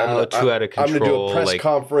 Too out of control. I'm gonna do a press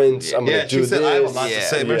conference. I'm gonna do she this. said, I have a lot to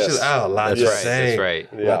say. Remember, she said, I have a lot to say. That's right.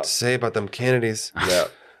 A lot to say about them Kennedys. Yeah.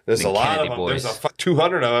 There's The a lot Kennedy of them. boys. There's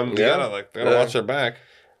 200 of them. You gotta watch their back.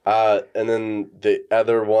 And then the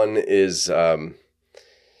other one is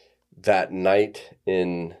that night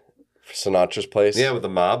in Sinatra's place. Yeah, with the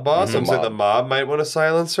mob boss. I'm saying the mob might want to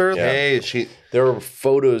silence her. Yeah. Hey, There were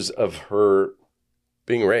photos of her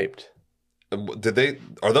being raped.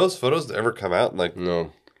 Are those photos ever come out? Like,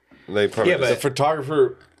 No. they probably. The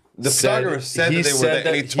photographer. The photographer said that they were there,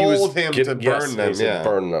 and he told him to burn them. Yeah,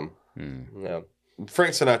 burn them. Yeah.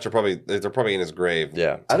 Frank Sinatra they're probably in his grave.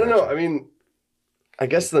 Yeah. I don't know. I mean, I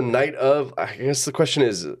guess the the question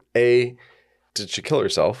is, A, did she kill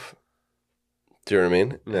herself? Do you know what I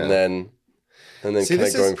mean? Yeah. And then kind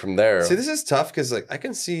of going from there. See, this is tough because like I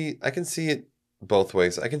can see it both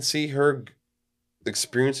ways. I can see her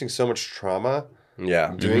experiencing so much trauma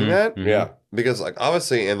doing that. Yeah. Because like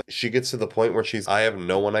obviously, and she gets to the point where I have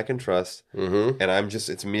no one I can trust, and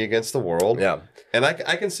it's me against the world. Yeah. And I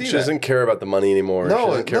can see She that. doesn't care about the money anymore. She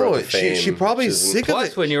doesn't care about the fame. She probably is sick of Plus,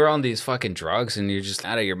 it. when you're on these fucking drugs and you're just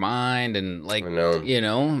out of your mind, and like, I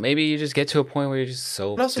know. maybe you just get to a point where you're just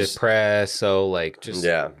so depressed, so like just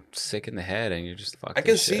sick in the head, and you're just fucking. I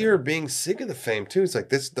can see her being sick of the fame too. It's like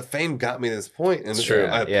the fame got me to this point, and this is true.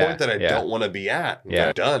 a point that I don't want to be at. Yeah.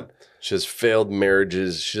 I'm done. She has failed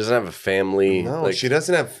marriages. She doesn't have a family. No, she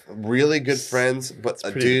doesn't have really good friends. But It's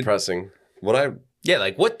pretty depressing. Yeah,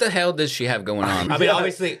 like what the hell does she have going on? I mean,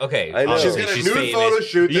 obviously, okay. I know. She's obviously got a she's nude famous. photo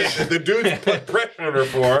shoot that the dude's put pressure on her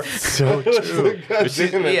for. So true.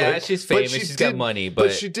 She's famous. She's got money,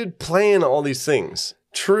 but she did plan all these things.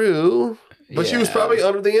 True. But she was probably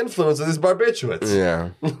under the influence of this barbiturates.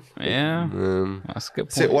 yeah, that's a good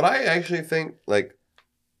point. See, what I actually think, like,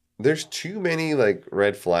 there's too many like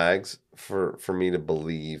red flags for me to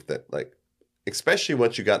believe that, like, especially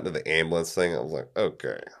once you got into the ambulance thing, I was like,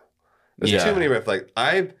 okay, there's too many red flags.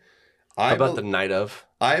 How about the night of?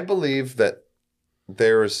 I believe that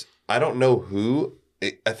I don't know who.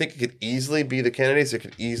 I think it could easily be the Kennedys. It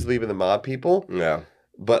could easily be the mob people. Yeah.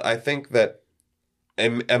 But I think that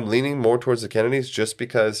I'm leaning more towards the Kennedys just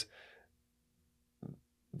because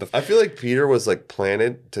I feel like Peter was like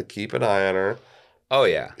planted to keep an eye on her. Oh,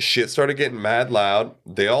 yeah. Shit started getting mad loud.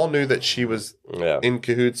 They all knew that she was in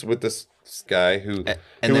cahoots with this guy who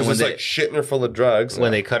was just like shitting her full of drugs.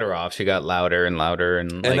 When they cut her off, she got louder and louder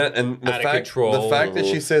and out of control. The fact that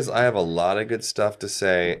she says, I have a lot of good stuff to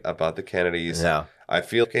say about the Kennedys. Yeah. I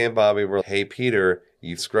feel Kay and Bobby were, hey, Peter,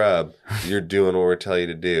 you scrub. You're doing what we tell you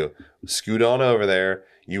to do. Scoot on over there.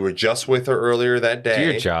 You were just with her earlier that day.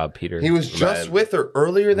 Do your job, Peter. He was just with her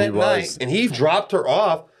earlier that night, and he dropped her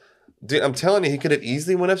off. Dude, I'm telling you, he could have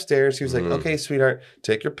easily went upstairs. He was like, okay, sweetheart,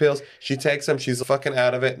 take your pills. She takes them. She's fucking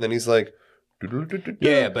out of it. And then he's like,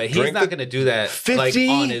 yeah, but he's not going to do that 50? like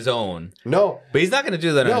on his own. No. But he's not going to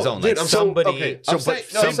do that on his own. Like dude, somebody,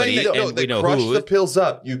 they crush the pills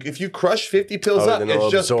up. If you crush 50 pills up,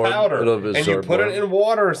 it's just powder. And you put it in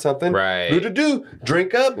water or something. Right.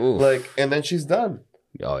 Drink up. And then she's done.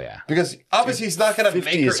 Oh, yeah. Because obviously he's not going to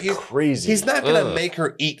make her. Crazy. He's not going to make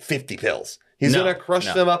her eat 50 pills. He's going to crush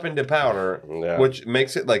them up into powder, which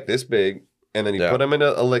makes it like this big. And then you put them in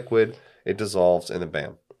a liquid. It dissolves, and then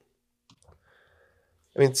bam.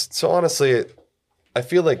 I mean, so honestly, I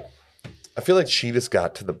feel like she just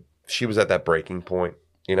got to she was at that breaking point,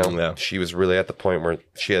 you know? Yeah. She was really at the point where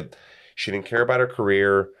she didn't care about her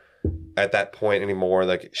career at that point anymore.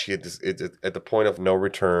 Like she had at the point of no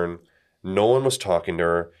return. No one was talking to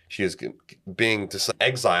her. She was being just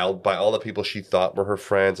exiled by all the people she thought were her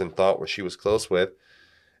friends and thought she was close with.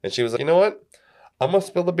 And she was like, you know what? I'm going to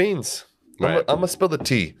spill the beans. Right. I'm going to spill the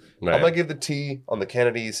tea. Right. I'm going to give the tea on the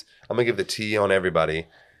Kennedys. I'm going to give the tea on everybody.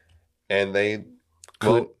 And they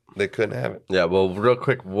couldn't have it. Yeah, well, real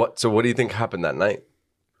quick, what do you think happened that night?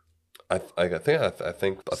 I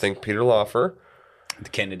think Peter Lawfer, the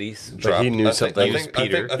Kennedys, he knew something. He was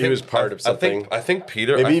Peter. He was part of something. I think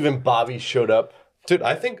Peter. Maybe even Bobby showed up. Dude,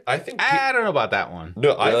 I think. I don't know about that one.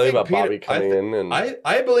 No, I think about Peter, Bobby coming in, and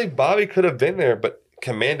I believe Bobby could have been there, but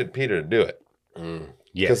commanded Peter to do it.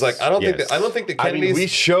 Because I don't think the Kennedys. I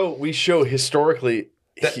mean, we show historically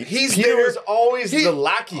that Peter is always the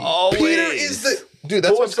lackey. Always. Peter is the dude.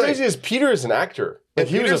 That's what's crazy is Peter is an actor. Like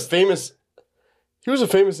he was a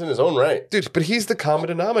famous in his own right, dude. But he's the common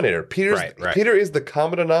denominator. Peter is the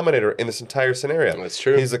common denominator in this entire scenario. That's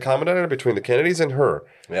true. He's the common denominator between the Kennedys and her.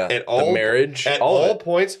 Yeah, and all the marriage. At all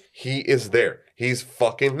points, he is there. He's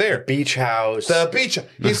fucking there. Beach house. The beach.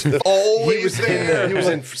 He's always there. He was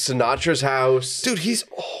in Sinatra's house. Dude, he's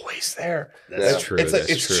always there. That's true.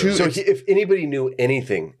 It's true. So if anybody knew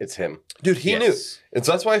anything, it's him. Dude, he knew. And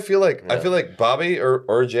so that's why I feel like Bobby or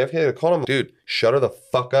JFK had to call him, dude, shut her the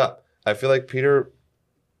fuck up. I feel like Peter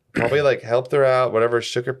probably like helped her out, whatever,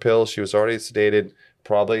 shook her pills. She was already sedated,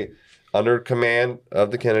 probably under command of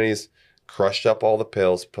the Kennedys, crushed up all the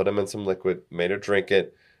pills, put them in some liquid, made her drink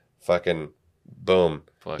it, fucking boom.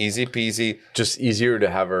 Easy peasy. Just easier to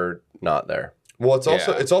have her not there. Well,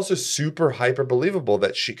 it's also super hyper believable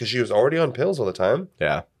that because she was already on pills all the time.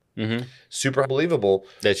 Yeah. Mm-hmm. Super believable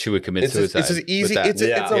that she would commit suicide. It's as easy. It's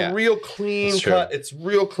a real clean cut. It's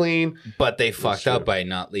real clean. But they fucked up by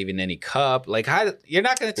not leaving any cup. Like, you're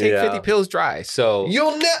not going to take 50 pills dry. So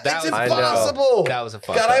you'll never. It's impossible. That was a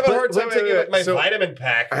fuck God, up. I have a hard time taking my vitamin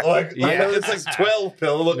pack. It's like 12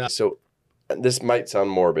 pills. So this might sound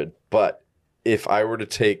morbid, but if I were to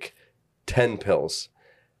take 10 pills,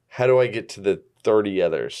 how do I get to the 30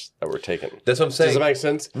 others that were taken? That's what I'm saying. Does it make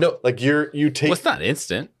sense? No. Like you take. Well, it's not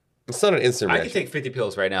instant. It's not an instant reaction. I could take 50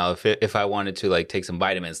 pills right now if I wanted to, like, take some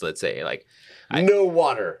vitamins, let's say. Like, no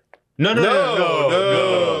water. No.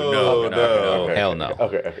 Hell no.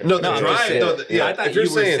 Okay. No, dry. If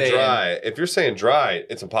you're saying dry,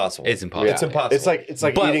 it's impossible. It's impossible. Yeah. It's impossible. It's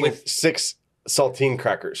like eating 6 saltine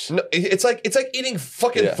crackers. No, it's like eating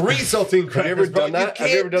fucking 3 saltine crackers. Have you ever done that? Have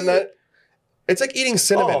you ever done that? It's like eating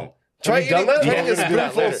cinnamon. Oh. Try done that? eating a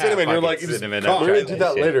spoonful of cinnamon. You're like, we're gonna do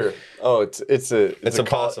that later. Oh, it's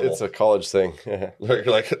impossible. It's a college thing. You're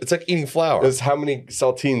like, it's like eating flour. It's how many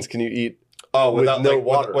saltines can you eat? Oh, without no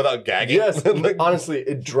water, without gagging. Yes, honestly,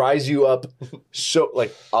 it dries you up. So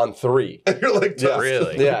like on 3. You're like,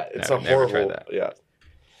 really? Yeah, it's a horrible. Yeah,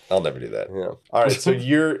 I'll never do that. Yeah. All right, so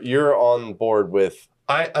you're on board with.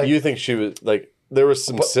 You think she was like. There was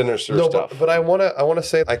some sinister stuff. But I wanna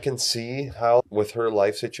say I can see how with her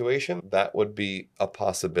life situation that would be a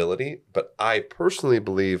possibility. But I personally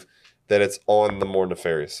believe that it's on the more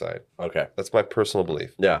nefarious side. Okay, that's my personal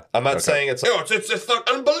belief. Yeah, I'm not saying it's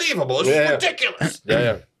unbelievable. It's ridiculous.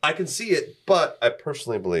 Yeah. I can see it, but I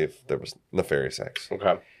personally believe there was nefarious acts.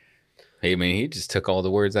 Okay. I mean, he just took all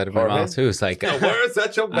the words out of my mouth too. It's like, where's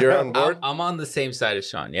that your You're on board? I'm on the same side as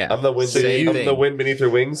Sean. Yeah, I'm the wind. I'm the wind beneath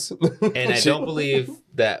your wings. And I don't believe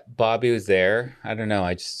that Bobby was there. I don't know.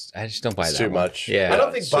 I just don't buy that. Too one. much. Yeah. I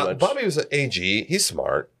don't think Bobby was an AG. He's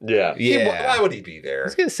smart. Yeah. Why would he be there?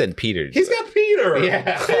 He's gonna send Peter. He's got Peter.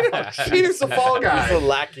 Yeah. Peter's the fall guy. He's the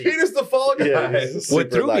lackey. Peter's the fall guy. Yeah,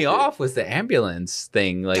 What threw me lackey. off was the ambulance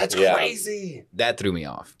thing. Like That's crazy. That threw me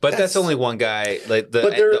off. But that's only one guy. Like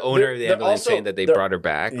But the owner of the they're ambulance also- saying that they they're- brought her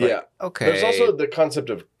back. Like, Yeah. okay. There's also the concept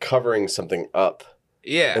of covering something up.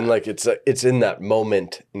 Yeah. And like it's in that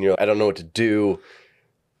moment, and you're like, I don't know what to do.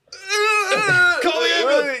 Call the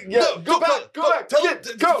ambulance. Yeah, No, go back. Tell him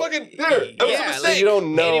to go. fucking there. That was a Yeah, mistake. like, you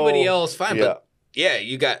don't know anybody else, fine. Yeah. But yeah,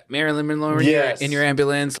 you got Marilyn Monroe Yes. in your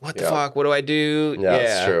ambulance. What the Yeah. fuck? What do I do? Yeah,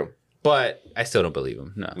 that's true. But I still don't believe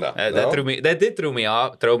him. No, No. That threw me. That did throw me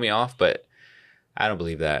off. But I don't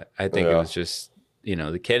believe that. I think it Yeah. was just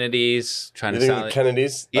the Kennedys trying You to think sound. the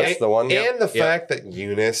Kennedys? Yeah. That's the one. And the fact that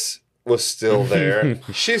Eunice was still there.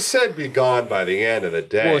 She said be gone by the end of the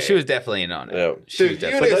day. Well, she was definitely in on it. Yeah. She was Dude,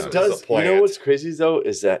 definitely Eunice in But on that it. was does. a You know plant. what's crazy though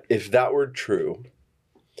is that if that were true,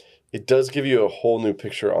 it does give you a whole new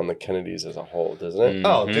picture on the Kennedys as a whole, doesn't it?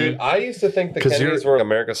 Oh, dude, I used to think the 'Cause Kennedys you're- were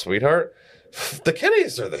America's sweetheart. The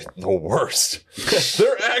Kennedys are the worst.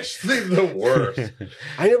 They're actually the worst.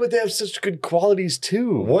 I know, but they have such good qualities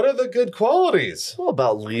too. What are the good qualities? All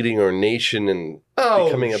about leading our nation and Oh,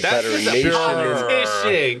 becoming a that's better just a nation.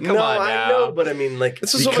 Politician. Come no, on I now. know, but I mean, like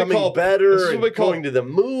This is what we becoming call- better this is what and we call- going to the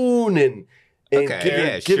moon and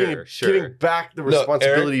Okay, giving back the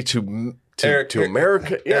responsibility to Eric,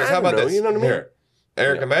 America. Yeah, Eric, how about this? You know what I mean? Here.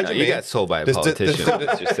 Eric, imagine you me. got sold by a Just- politician.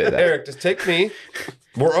 Let's just say that. Eric, just take me.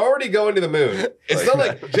 We're already going to the moon. It's not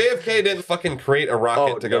like JFK didn't fucking create a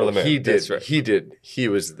rocket to go to the moon. He did. That's right. He did. He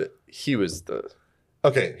was the.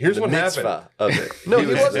 Okay, here's the what mitzvah happened. of it. No, he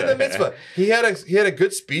wasn't the mitzvah. He had a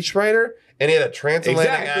good speechwriter and he had a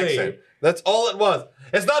transatlantic Exactly. accent. That's all it was.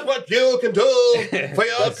 It's not what you can do for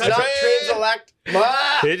your It's country. not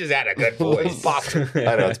transatlantic. He just had a good voice.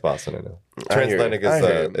 I know it's Boston. I know. I hear Transatlantic you. I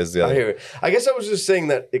hear you. is the I other. hear you. I guess I was just saying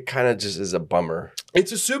that it kind of just is a bummer.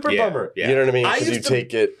 It's a super Yeah. bummer. Yeah. You know what I mean? I Because you used to-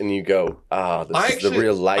 take it and you go, this is the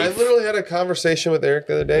real life. I literally had a conversation with Eric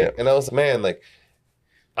the other day, Yeah. and I was man, like,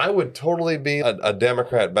 I would totally be a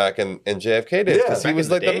Democrat back in JFK days Yeah. because he Back was in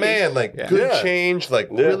the like the days. man, like Yeah. good Yeah. change, like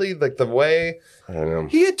Yeah. really like the way I don't know.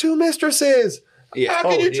 he had two mistresses. Yeah. How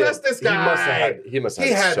can you yeah. trust this guy? He must have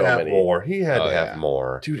He had had so to have many. more. He had Oh, to have yeah.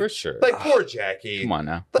 more. Dude, For sure. Like poor Jackie. Come on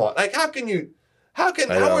now. Like how can you? How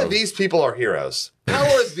I are know. these people our heroes? How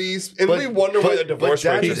are these? And we wonder why the divorce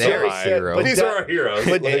but rates are Daddy so Joe high. hero. But these Da- are our heroes.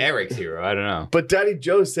 but- Like, Eric's hero. I don't know. But Daddy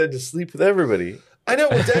Joe said to sleep with everybody. I know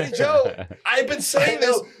with Daddy Joe. I've been saying I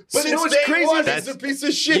know, this, but since you know what's day crazy one. is He's a piece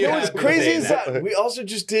of shit. You know Yeah. what's I've been crazy saying is that we also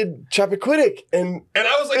just did Chappaquiddick, and And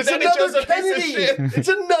I was like, it's Daddy Joe's another a piece Kennedy. of shit. It's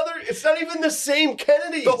another. It's not even the same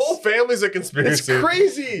Kennedy. The whole family's a It's conspiracy.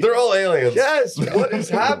 crazy. They're all aliens. Yes. What is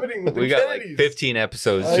happening with We the got like Kennedys? 15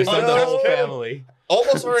 episodes I just on the know. whole family.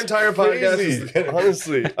 Almost our entire podcast is Crazy. the Kennedys.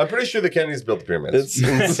 Honestly, I'm pretty sure the Kennedys built the pyramids.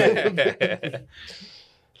 it's insane.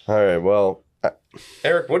 All right. Well,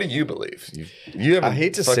 Eric, what do you believe? You haven't I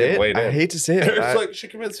hate to fucking say it. weighed in. I hate to say it. Eric's I- like, she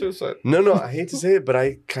committed suicide. no, I hate to say it, but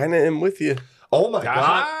I kind of am with you. Oh my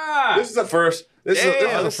Ah! God. This is the first. This is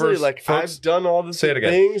the Honestly, first. like folks, I've done all the say it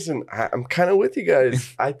again. things, and I'm kind of with you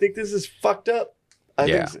guys. I think this is fucked up. I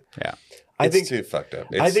Yeah. think. Yeah. I it's think. too fucked up.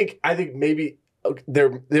 I think maybe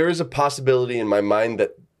there is a possibility in my mind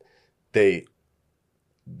that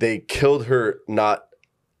they killed her, not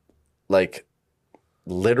like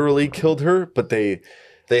literally killed her, but they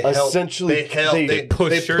essentially they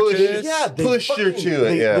pushed her to this? Yeah, they pushed her fucking- to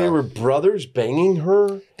it. Yeah, they were brothers banging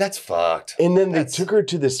her, that's fucked. and then they That's- took her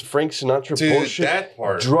to this Frank Sinatra Dude, bullshit. that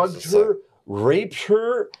part drugged was her, raped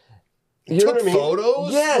her. You know took what I mean?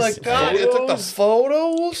 photos. Yes, like God, it took the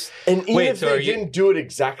photos. And even Wait, if so they are you- didn't do it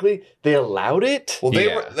exactly, they allowed it. Well, they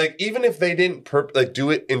Yeah. were like, even if they didn't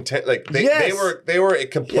do it intent, like they Yes. they were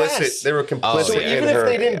complicit. Yes. They were complicit. So yeah. even in if her.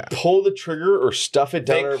 they didn't pull the trigger or stuff it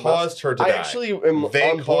down They her mouth, caused her to I die. actually am They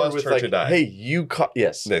on board caused with her like, to die. hey, you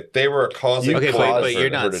yes. That they were a cause. You Okay, and but caused you're her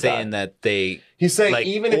not to saying die. that they He's saying like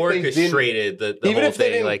even if they didn't, orchestrated the even whole if they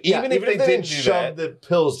thing. didn't, Like, even if they didn't didn't do shove that- the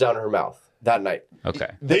pills down her mouth that night, okay.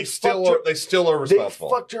 they still fucked are. her- They still are they responsible.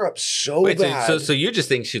 fucked her up so Wait, bad. so you just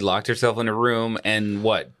think she locked herself in a room and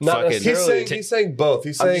what? Not fucking necessarily. He's saying both.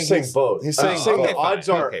 He's I'm saying just saying both. He's I'm saying just saying both. the fine. odds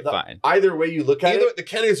are Okay, the- fine. either way you look at Either it. the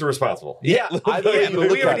Kennedys are responsible. Yeah, either way yeah, you but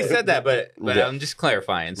look we already at said it. that, but Yeah. I'm just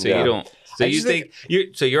clarifying. So Yeah. you don't. So I you just think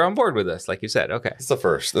you're on board with us, like you said. Okay, It's the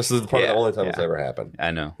first. This is probably Yeah, the only time it's yeah. ever happened. I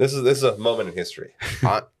know. This is a moment in history.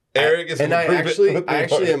 Uh, Eric is and gonna I prove it.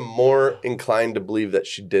 actually am more inclined to believe that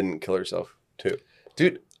she didn't kill herself too.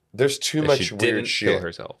 Dude, There's too much weird shit. Kill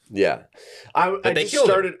herself. Yeah.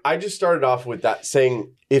 I just started off with that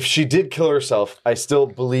saying, if she did kill herself, I still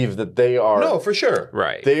believe that they are. No, for sure.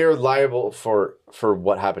 Right. They are liable for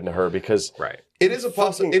what happened to her because. Right. It is a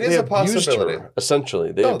possibility. Her,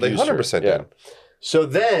 essentially. They 100% did. So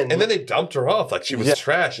then... And then they dumped her off like she was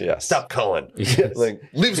trash. Yes. Stop calling. Yes. Like,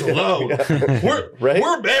 leave us alone.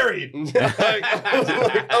 We're married.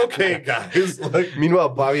 like, okay, guys. Like, meanwhile,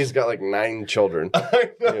 Bobby's got like 9 children.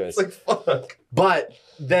 I know. It's like, fuck. But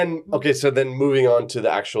then, okay, so then moving on to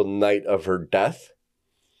the actual night of her death.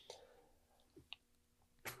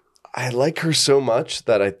 I like her so much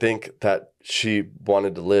that I think that she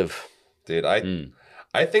wanted to live. Dude, I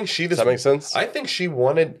think she just... Does that make sense? I think she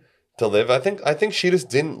wanted... to live. I think she just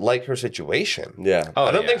didn't like her situation. Yeah.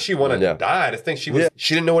 I don't think she wanted to die. I just think she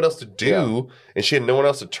didn't know what else to do and she had no one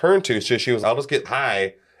else to turn to. So she was, I'll just get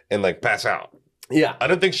high and like pass out. Yeah. I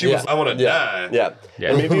don't think she was, I want to die. Yeah.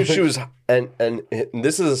 And maybe if she was, and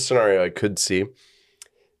this is a scenario I could see.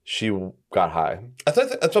 She got high. That's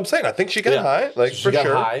what I'm saying. I think she got high. Like she for got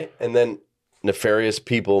sure. high and then nefarious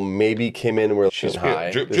people maybe came in where she's high.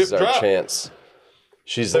 Drip, this is our drop. chance.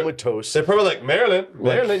 She's with toast. They're probably like, Marilyn,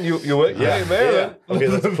 you wake hey, Marilyn. Yeah. Okay,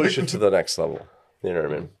 let's push it to the next level. You know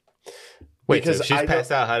what I mean? Wait, because so if she's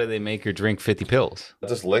passed out, how do they make her drink 50 pills?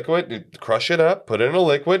 Just liquid, you crush it up, put it in a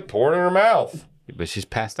liquid, pour it in her mouth. But she's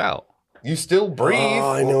passed out. You still breathe.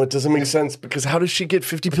 Oh, I know. It doesn't make sense because how does she get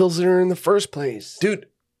 50 pills in her in the first place? Dude,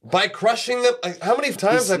 by crushing them, like, how many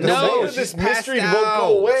times have this mystery won't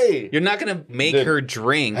go away? You're not gonna make her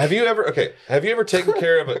drink. Have you ever taken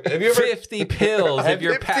care of it? Have you ever 50 pills if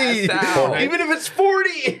you're passed out? Even if it's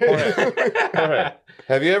 40. All right.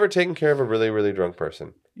 Have you ever taken care of a really, really drunk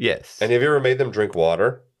person? Yes. And have you ever made them drink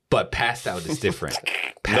water? But passed out is different.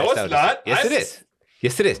 No, it's not. Yes, it is.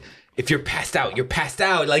 Yes, it is. If you're passed out, you're passed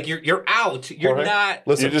out. Like you're out. You're not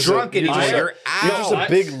drunk anymore. You're out. You're just a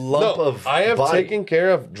big lump of I have body. taken care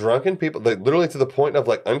of drunken people, like literally to the point of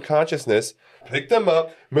like unconsciousness. Pick them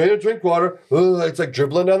up, made them drink water. It's like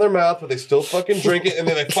dribbling down their mouth, but they still fucking drink it, and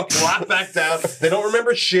then they fucking drop back down. They don't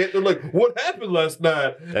remember shit. They're like, "What happened last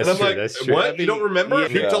night?" That's and I'm true, like, that's true. "What? I mean, You don't remember? yeah.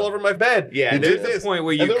 Puked all over my bed." Yeah, you there's did this. a point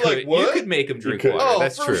where And you they're could, like, what? you could make them drink water. Oh,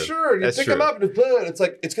 that's for true. sure. You That's pick true. them up and it's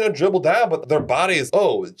like it's gonna dribble down, but their body is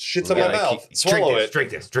shit's in my mouth. Swallow it.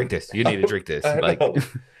 Drink this. You need to drink this. Like,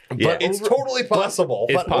 But it's totally possible.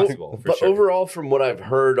 It's possible. For But sure. overall, from what I've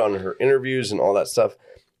heard on her interviews and all that stuff,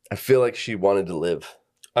 I feel like she wanted to live.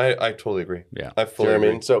 I totally agree. Yeah. I fully Do you know what I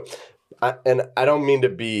agree. mean? So, I don't mean to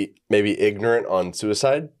be maybe ignorant on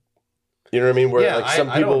suicide. You know what I mean? Where like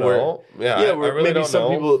some people where I where really maybe don't some know.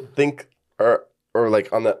 people think or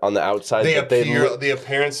like on the outside They that they appear, the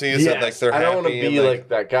appearances that like they're I don't want to happy be and, like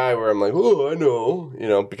that guy where I'm like, oh, I know,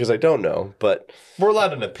 because I don't know. But we're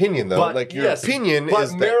allowed an opinion though. but Like your yes, opinion but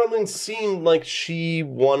is that Marilyn seemed like she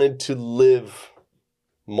wanted to live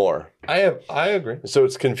more. I agree. So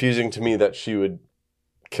it's confusing to me that she would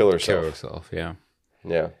kill herself. Kill herself, yeah.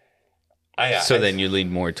 Yeah. So then you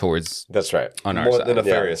lean more towards That's right. on our more side. than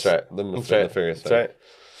nefarious. Yeah, that's right. The That's right. nefarious That's side. right.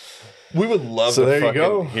 We would love So to there you fucking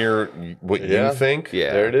go. hear what Yeah. you think.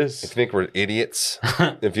 Yeah. There it is. If you think we're idiots,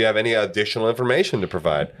 if you have any additional information to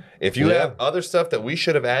provide, if you have other stuff that we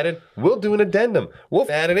should have added, we'll do an addendum.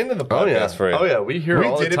 We'll add it into the podcast for you. Oh yeah, we hear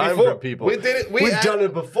all the time from people. We did it. We've done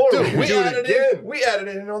it before. Dude, we do it added again. it. We added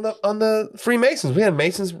it in on the Freemasons. We had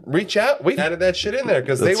Masons reach out. We added that shit in there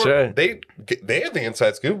because they That's were right. they have the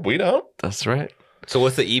inside scoop. We don't. That's right. So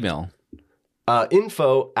what's the email?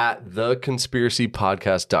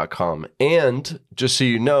 Info@theconspiracypodcast.com. And just so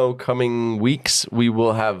you know, coming weeks, we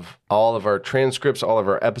will have all of our transcripts, all of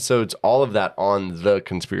our episodes, all of that on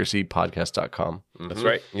theconspiracypodcast.com. That's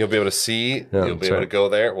right. You'll be able to see. You'll be able to go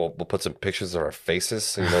there. We'll put some pictures of our faces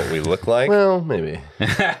so you know what we look like. Well, maybe. we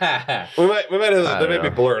might they may be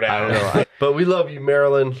blurred out. I don't know. But we love you,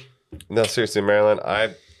 Marilyn. No, seriously, Marilyn.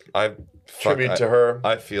 I Tribute to her.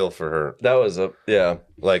 I feel for her. That was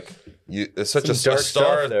Like it's such Some a dark star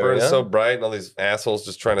stuff that there, burns yeah? so bright, and all these assholes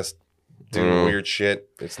just trying to do weird shit.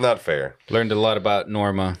 It's not fair. Learned a lot about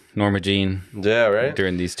Norma Jean Yeah, right?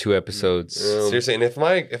 during these 2 episodes. Seriously, and if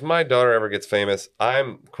my daughter ever gets famous,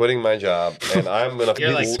 I'm quitting my job and I'm gonna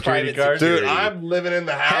You're like private security. Dude, I'm living in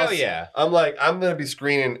the house. Hell yeah. I'm gonna be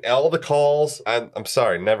screening all the calls. I'm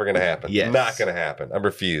sorry, never gonna happen. Yes. Not gonna happen. I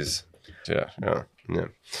refuse. Yeah.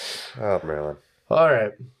 Oh, Marilyn. All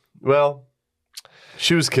right. Well,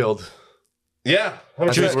 she was killed. Yeah,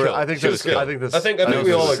 I think we all agree. I think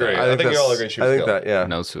we all agree. I think we all agree she was killed. that, yeah.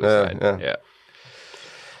 No suicide. Yeah. Yeah.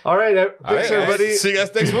 All right. Thanks, everybody. See you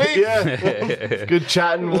guys next week. Yeah. Good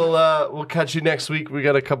chatting. We'll catch you next week. We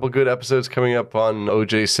got a couple good episodes coming up on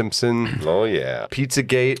O.J. Simpson. Oh, yeah.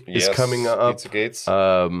 Pizzagate is coming up. Pizzagates.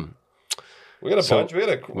 We got a bunch. We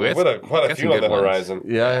got quite a few on the horizon.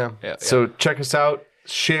 Yeah. So check us out.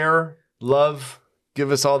 Share, love.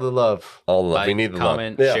 Give us all the love. All the love. Like, We need the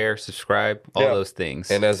comment, love. share, subscribe, all those things.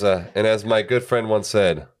 And as my good friend once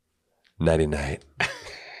said, nighty night.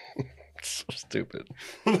 So stupid.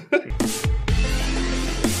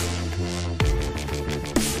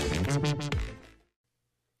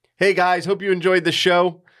 Hey guys, hope you enjoyed the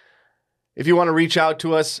show. If you want to reach out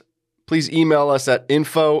to us, please email us at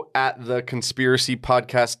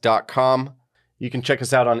info@theconspiracypodcast.com. You can check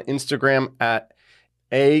us out on Instagram at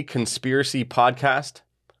 @conspiracypodcast.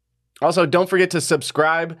 Also, don't forget to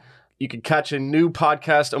subscribe. You can catch a new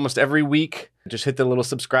podcast almost every week. Just hit the little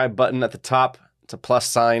subscribe button at the top. It's a plus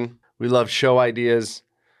sign. We love show ideas,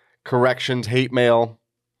 corrections, hate mail.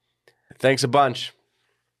 Thanks a bunch.